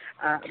course,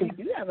 we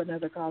do have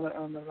another caller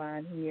on the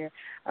line here.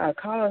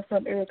 Caller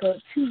from area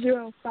code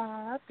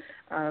 205,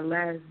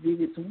 last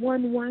digits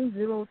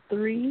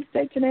 1103.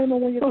 State your name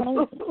and where you're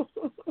calling from.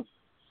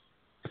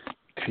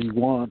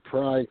 T1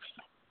 Price.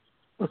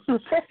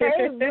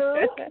 Hey,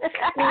 Boo.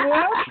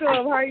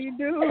 Welcome. How you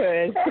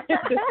doing?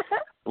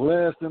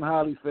 Blessed and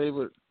highly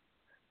favored.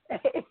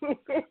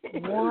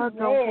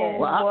 Wonderful,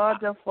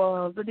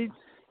 wonderful. So did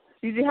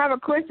you have a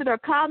question or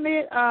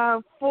comment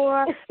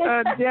for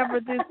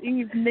Debra this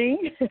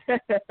evening?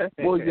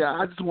 Well, yeah,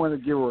 I just want to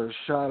give her a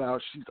shout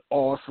out. She's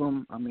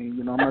awesome. I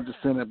mean, I'm not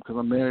just saying that because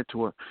I'm married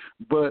to her,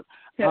 but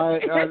I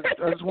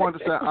just wanted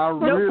to say I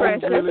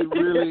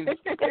really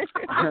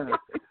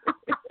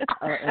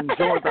I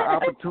enjoyed the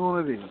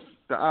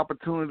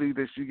opportunity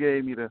that she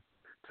gave me to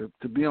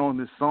be on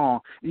this song,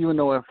 even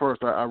though at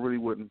first I really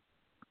wouldn't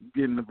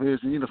get in the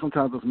vision.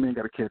 Sometimes those men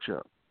got to catch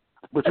up.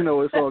 But,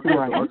 it's all good.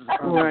 I'm just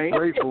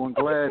grateful and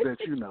glad that,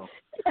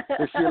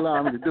 that she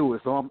allowed me to do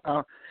it. So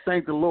I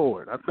thank the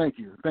Lord. I thank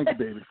you. Thank you,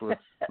 baby, for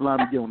allowing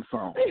me to get on the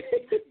song.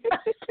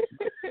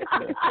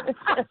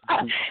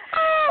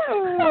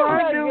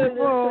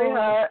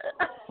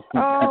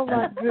 Oh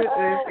my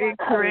goodness,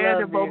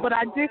 incredible! But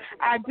I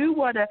do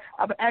want to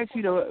ask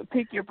you to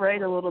pick your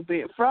brain a little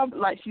bit from,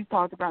 like she's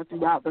talked about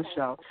throughout the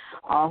show,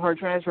 her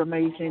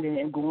transformation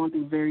and going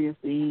through various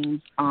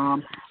things.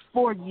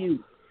 For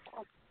you,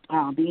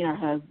 being her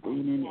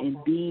husband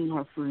and being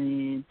her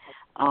friend,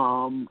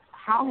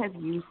 how have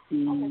you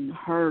seen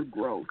her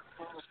growth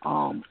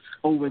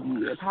over the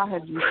years? How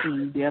have you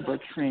seen Debra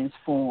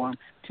transform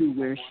to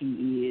where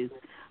she is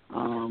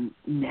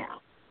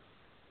now?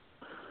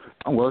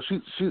 Well,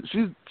 she's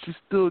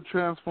still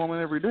transforming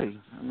every day.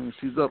 I mean,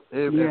 she's up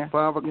at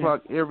 5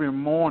 o'clock every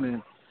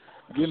morning,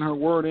 getting her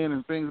word in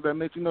and things of that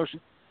nature.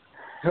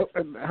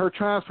 Her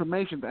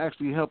transformation is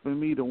actually helping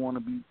me to want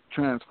to be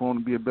transformed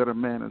and be a better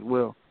man as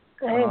well.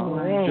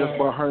 Just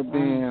by her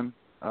being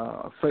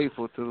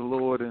faithful to the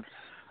Lord, and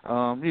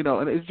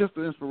and it's just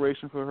an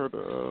inspiration for her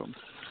to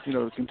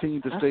to continue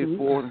to stay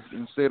forward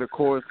and stay the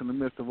course in the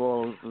midst of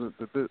all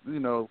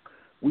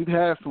we've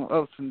had some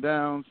ups and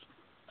downs.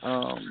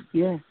 And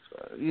yet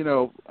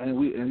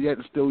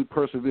still we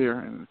persevere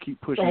and keep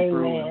pushing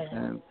through,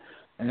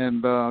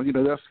 and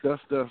that's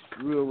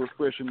real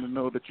refreshing to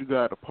know that you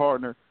got a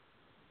partner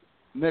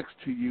next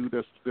to you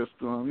that's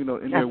in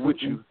there with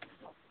you,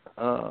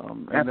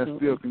 and that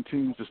still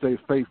continues to stay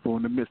faithful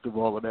in the midst of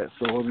all of that.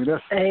 So I mean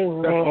that's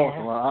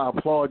awesome. I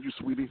applaud you,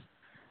 sweetie.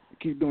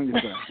 Keep doing your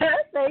thing.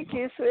 Thank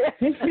you,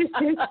 sweetie.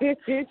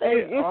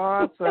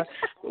 Awesome.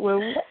 Well,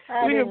 we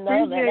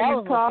appreciate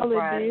you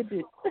calling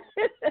in.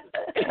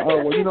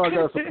 Oh, well, I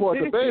got to support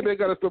the baby. I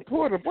got to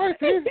support her. Right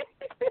there.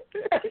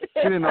 She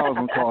didn't know I was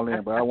going to call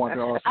in, but I wanted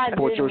to also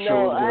support your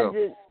show as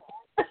well.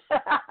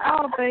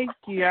 Oh, thank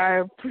you. I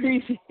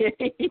appreciate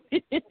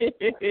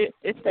it.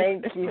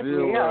 Thank you,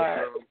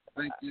 sweetheart.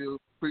 Thank you.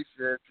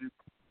 Appreciate you.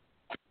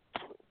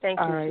 Thank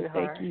you, all right,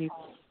 sweetheart. Thank you.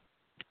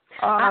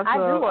 I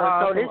do want to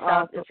throw this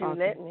out if you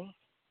let me.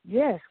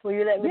 Yes. Will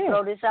you let me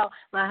throw this out?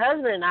 My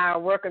husband and I are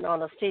working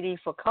on a CD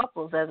for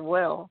couples as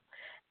well.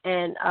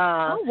 And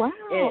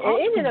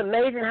isn't it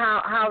amazing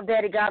how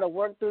Daddy God will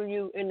work through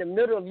you in the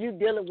middle of you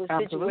dealing with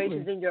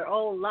situations in your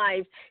own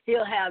life?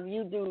 He'll have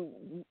you do,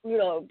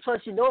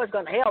 plus it's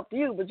going to help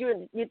you, but you're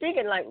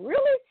thinking like,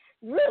 really?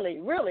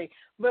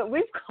 But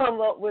we've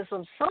come up with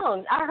some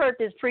songs. I heard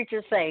this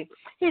preacher say,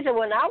 he said,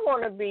 when I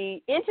want to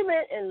be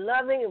intimate and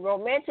loving and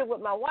romantic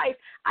with my wife,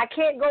 I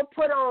can't go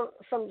put on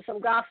some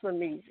gospel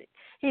music.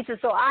 He said,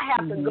 so I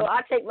have to go.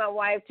 I take my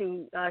wife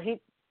to, he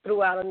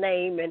threw out a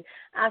name, and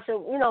I said,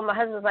 my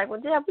husband's like,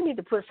 well, Deb, we need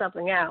to put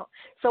something out.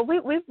 So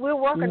we're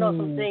working on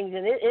some things,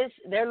 and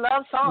they're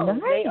love songs.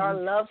 Nice. They are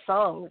love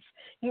songs.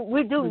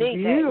 We do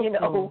need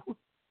that,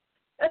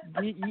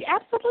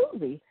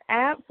 Absolutely.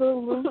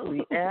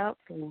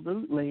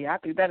 I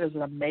think that is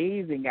an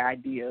amazing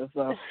idea.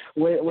 So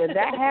when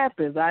that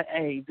happens,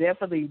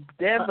 definitely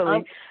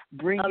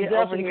bring it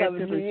over here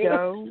to the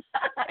show.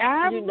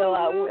 Absolutely.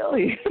 I will.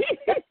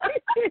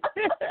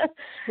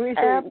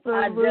 Absolutely.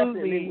 I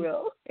definitely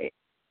will.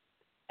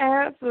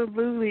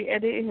 Absolutely,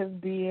 and it has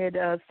been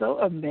so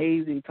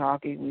amazing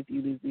talking with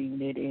you this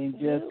evening and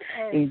just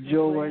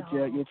enjoyed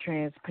your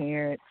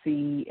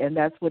transparency, and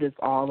that's what it's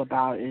all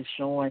about, is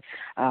showing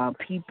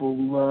people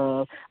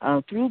love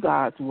through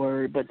God's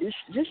Word, but just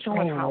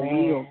showing how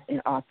real and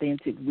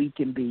authentic we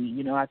can be.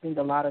 You know, I think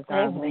a lot of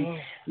times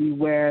we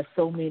wear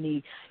so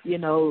many, you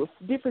know,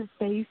 different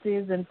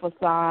faces and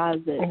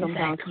facades that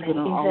sometimes people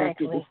don't always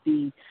get to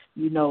see,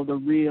 you know, the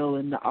real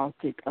and the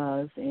authentic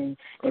us, and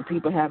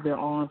people have their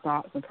own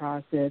thoughts and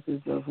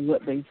processes of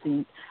what they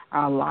think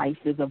our life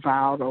is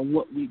about or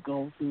what we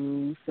go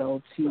through.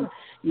 So to,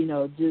 you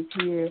know, just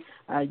hear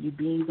you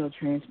being so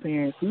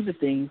transparent through the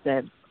things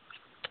that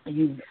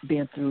you've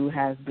been through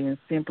has been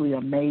simply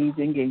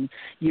amazing, and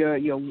your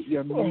music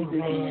and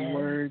your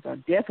words are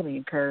definitely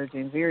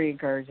encouraging, very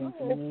encouraging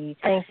to me.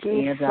 Thank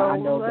you and so I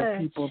know much. the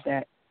people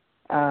that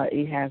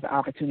it has the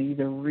opportunity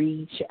to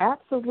reach.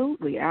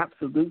 Absolutely.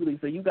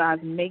 So you guys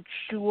make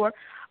sure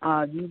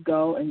you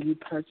go and you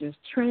purchase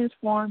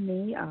Transform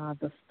Me,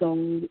 the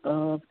Soul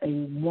of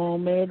a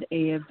Woman.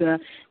 And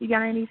you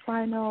got any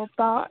final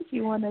thoughts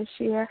you want to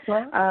share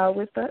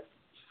with us?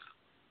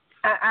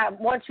 I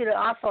want you to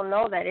also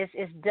know that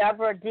it's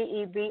Debra,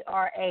 Debra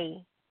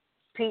Price.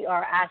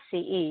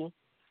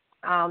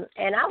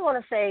 And I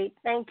want to say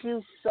thank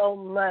you so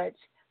much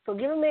for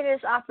giving me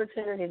this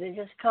opportunity to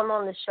just come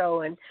on the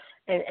show and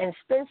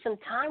spend some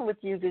time with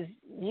you, because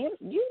you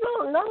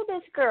don't know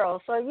this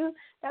girl. So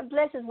that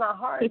blesses my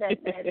heart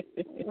that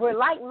we're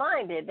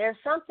like-minded. There's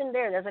something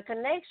there. There's a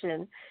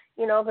connection,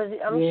 you know, because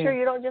I'm sure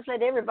you don't just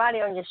let everybody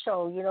on your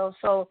show, you know.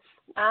 So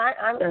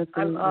I'm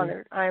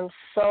honored. I'm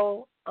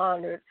so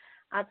honored.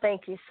 I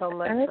thank you so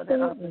much for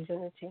that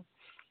opportunity.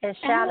 And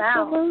shout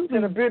out to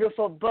the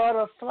beautiful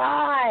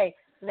butterfly,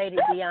 Lady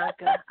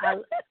Bianca.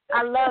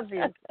 I love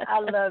you. I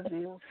love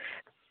you.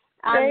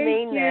 I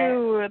mean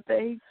that.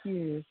 Thank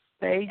you.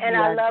 And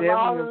I love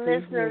all the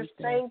listeners.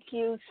 Thank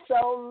you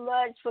so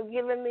much for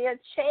giving me a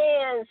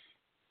chance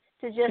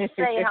to just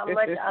say how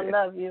much I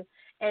love you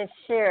and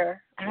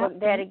share what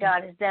Daddy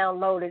God has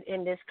downloaded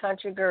in this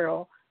country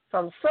girl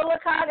from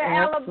Silicotta,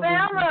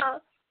 Alabama.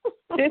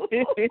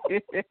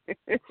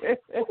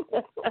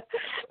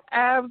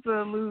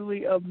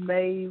 Absolutely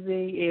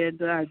amazing, and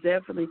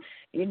definitely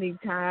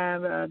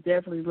anytime,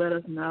 definitely let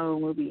us know.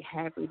 We'll be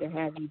happy to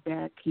have you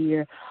back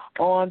here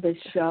on the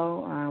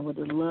show. I would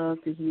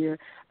love to hear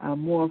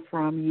more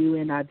from you,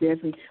 and I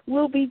definitely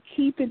will be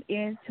keeping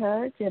in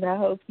touch, and I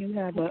hope you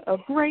have a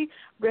great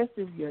rest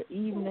of your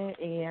evening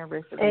and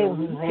rest of your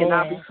week, and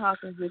I'll be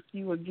talking with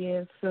you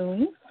again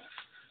soon.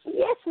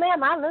 Yes,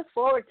 ma'am. I look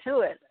forward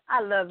to it.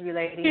 I love you,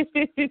 lady.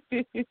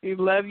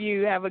 Love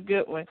you. Have a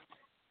good one.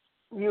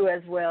 You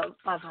as well.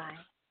 Bye-bye.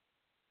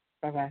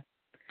 Bye-bye.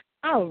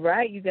 All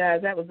right, you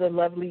guys, that was the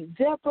lovely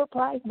Debra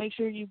Price. Make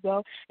sure you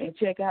go and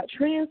check out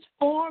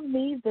Transform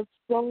Me, the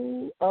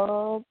Soul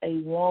of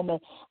a Woman.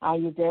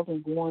 You're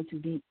definitely going to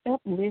be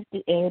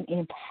uplifted and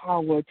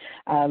empowered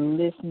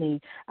listening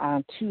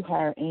to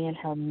her and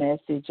her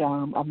message.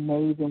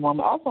 Amazing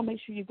woman. Also, make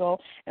sure you go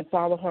and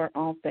follow her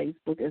on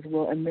Facebook as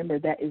well. And remember,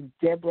 that is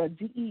Debra,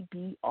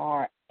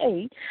 Debra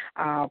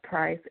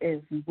Price as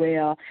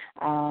well.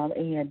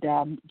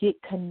 And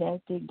get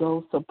connected.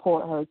 Go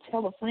support her.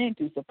 Tell a friend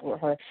to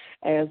support her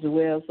as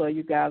well. So,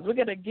 you guys, we're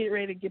going to get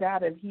ready to get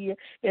out of here.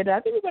 And I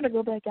think we're going to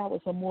go back out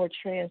with some more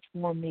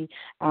Transform Me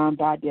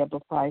by Debra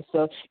Price.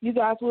 So, you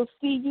guys, we'll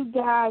see you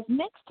guys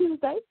next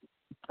Tuesday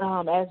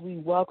as we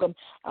welcome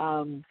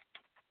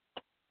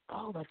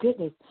oh, my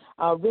goodness,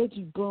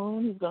 Reggie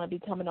Boone. He's going to be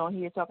coming on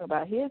here talking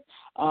about his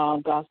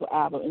gospel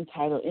album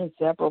entitled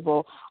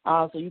Inseparable.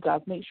 So you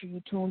guys make sure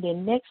you tune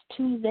in next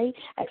Tuesday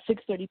at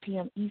 6:30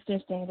 p.m.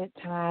 Eastern Standard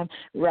Time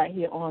right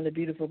here on the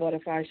Beautiful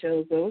Butterfly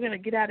Show. So we're going to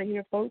get out of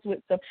here, folks, with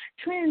some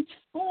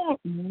Transform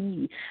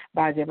Me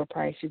by Debra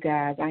Price, you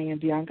guys. I am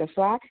Bianca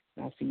Fly,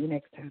 and I'll see you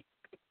next time.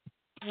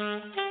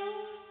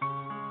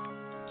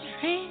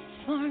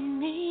 Transform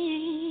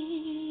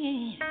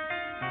me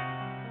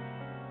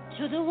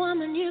to the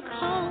woman you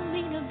call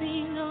me to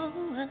be, Lord.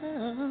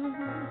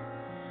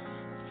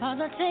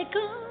 Father, take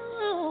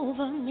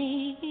over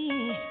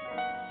me.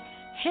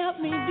 Help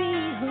me be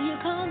who you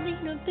call me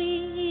to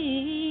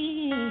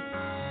be.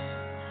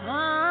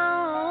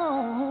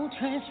 Oh,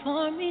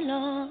 transform me,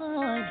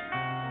 Lord.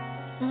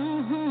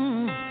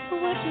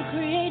 What you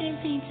created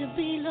me to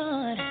be,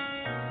 Lord.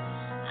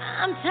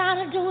 I'm tired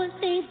of doing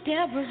things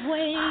Deborah's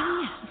way.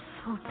 I'm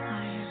so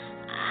tired.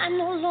 I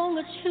no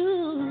longer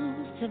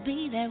choose to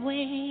be that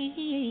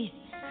way.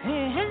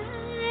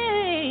 Hey,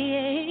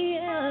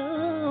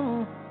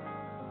 oh,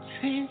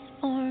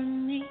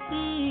 transform me.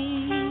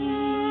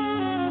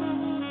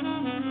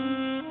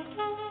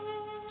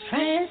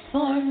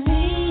 Transform me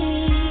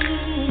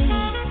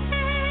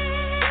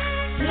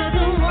to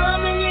the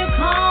woman you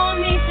call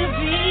me to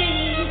be.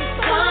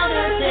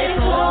 Father,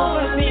 take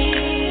over me.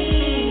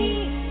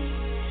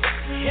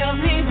 Help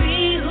me be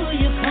who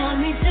you call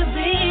me to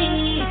be.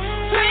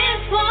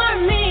 Transform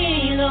me,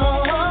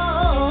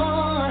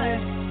 Lord,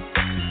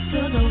 to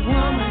the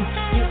woman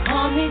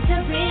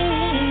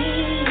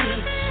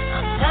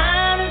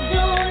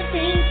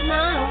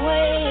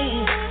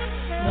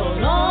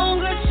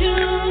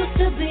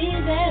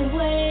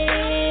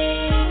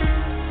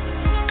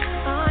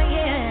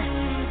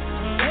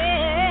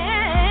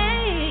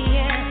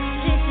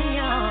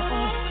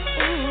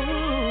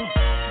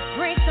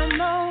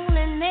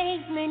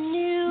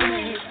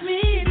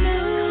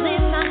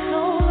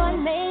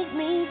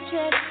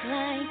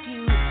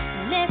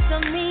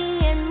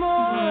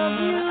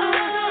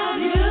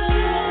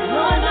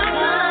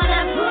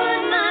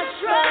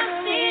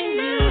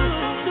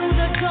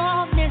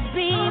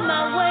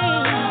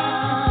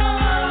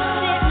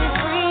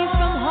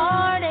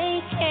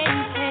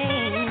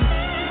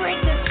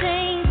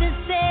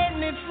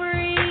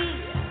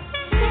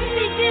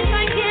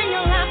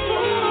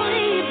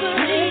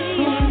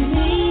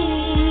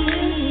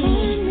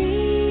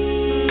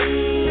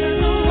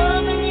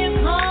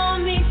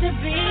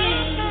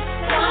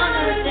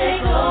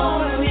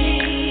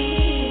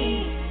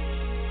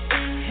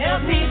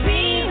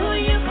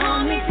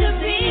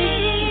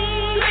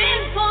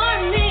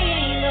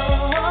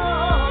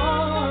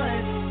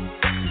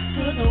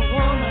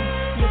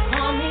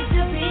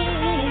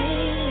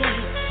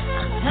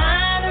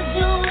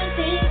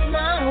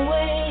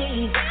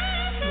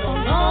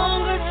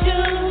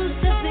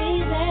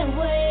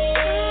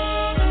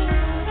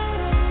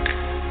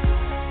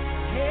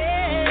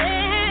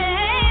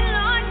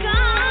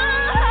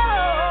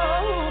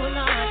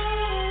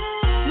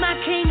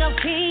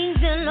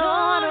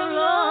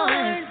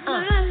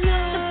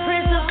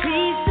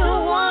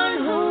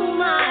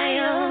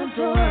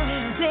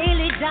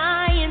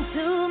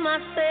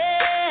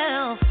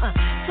myself,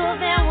 so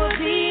there will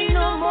be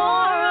no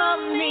more of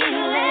me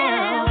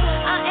left.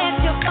 I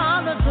ask your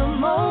Father to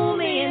mold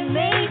me and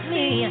make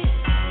me,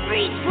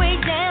 reach way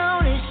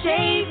down and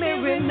shape me,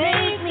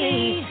 remake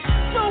me.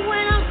 So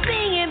when I'm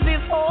singing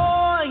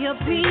before your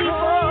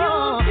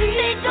people,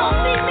 they don't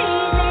see me,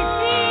 they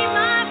see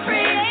my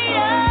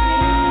Creator.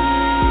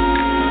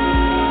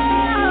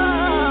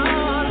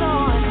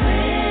 Lord,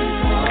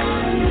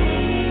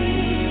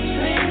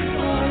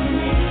 transform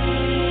me.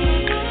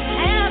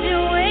 Have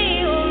your way,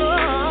 oh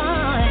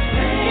Lord,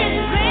 this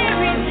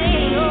very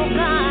day, oh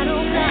God,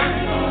 oh God.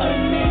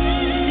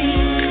 See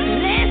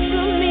less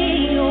of me,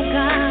 oh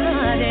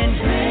God, and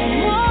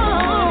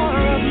more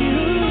of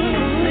you.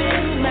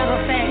 Matter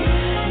of fact,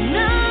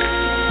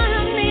 none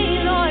of me,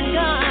 Lord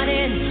God,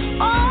 and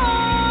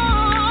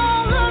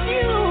all of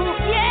you.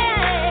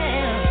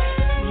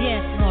 Yeah.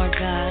 Yes, Lord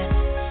God.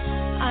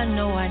 I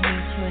know I need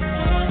you in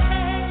my life.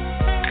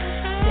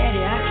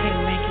 Daddy, I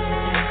can't make it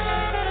without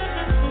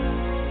you.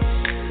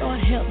 Lord,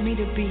 help me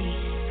to be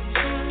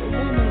the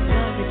woman of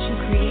God that you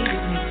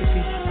created me to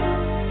be.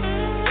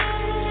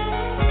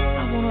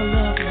 I want to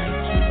love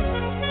like you.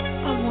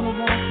 I want to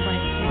walk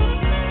like you.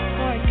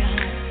 Lord God,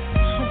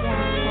 I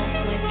want to talk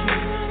like you.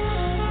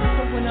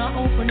 So when I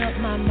open up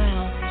my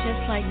mouth,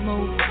 just like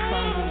Moses,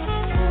 Father,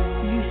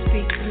 you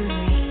speak through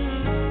me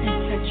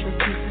and touch your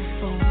people's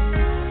soul.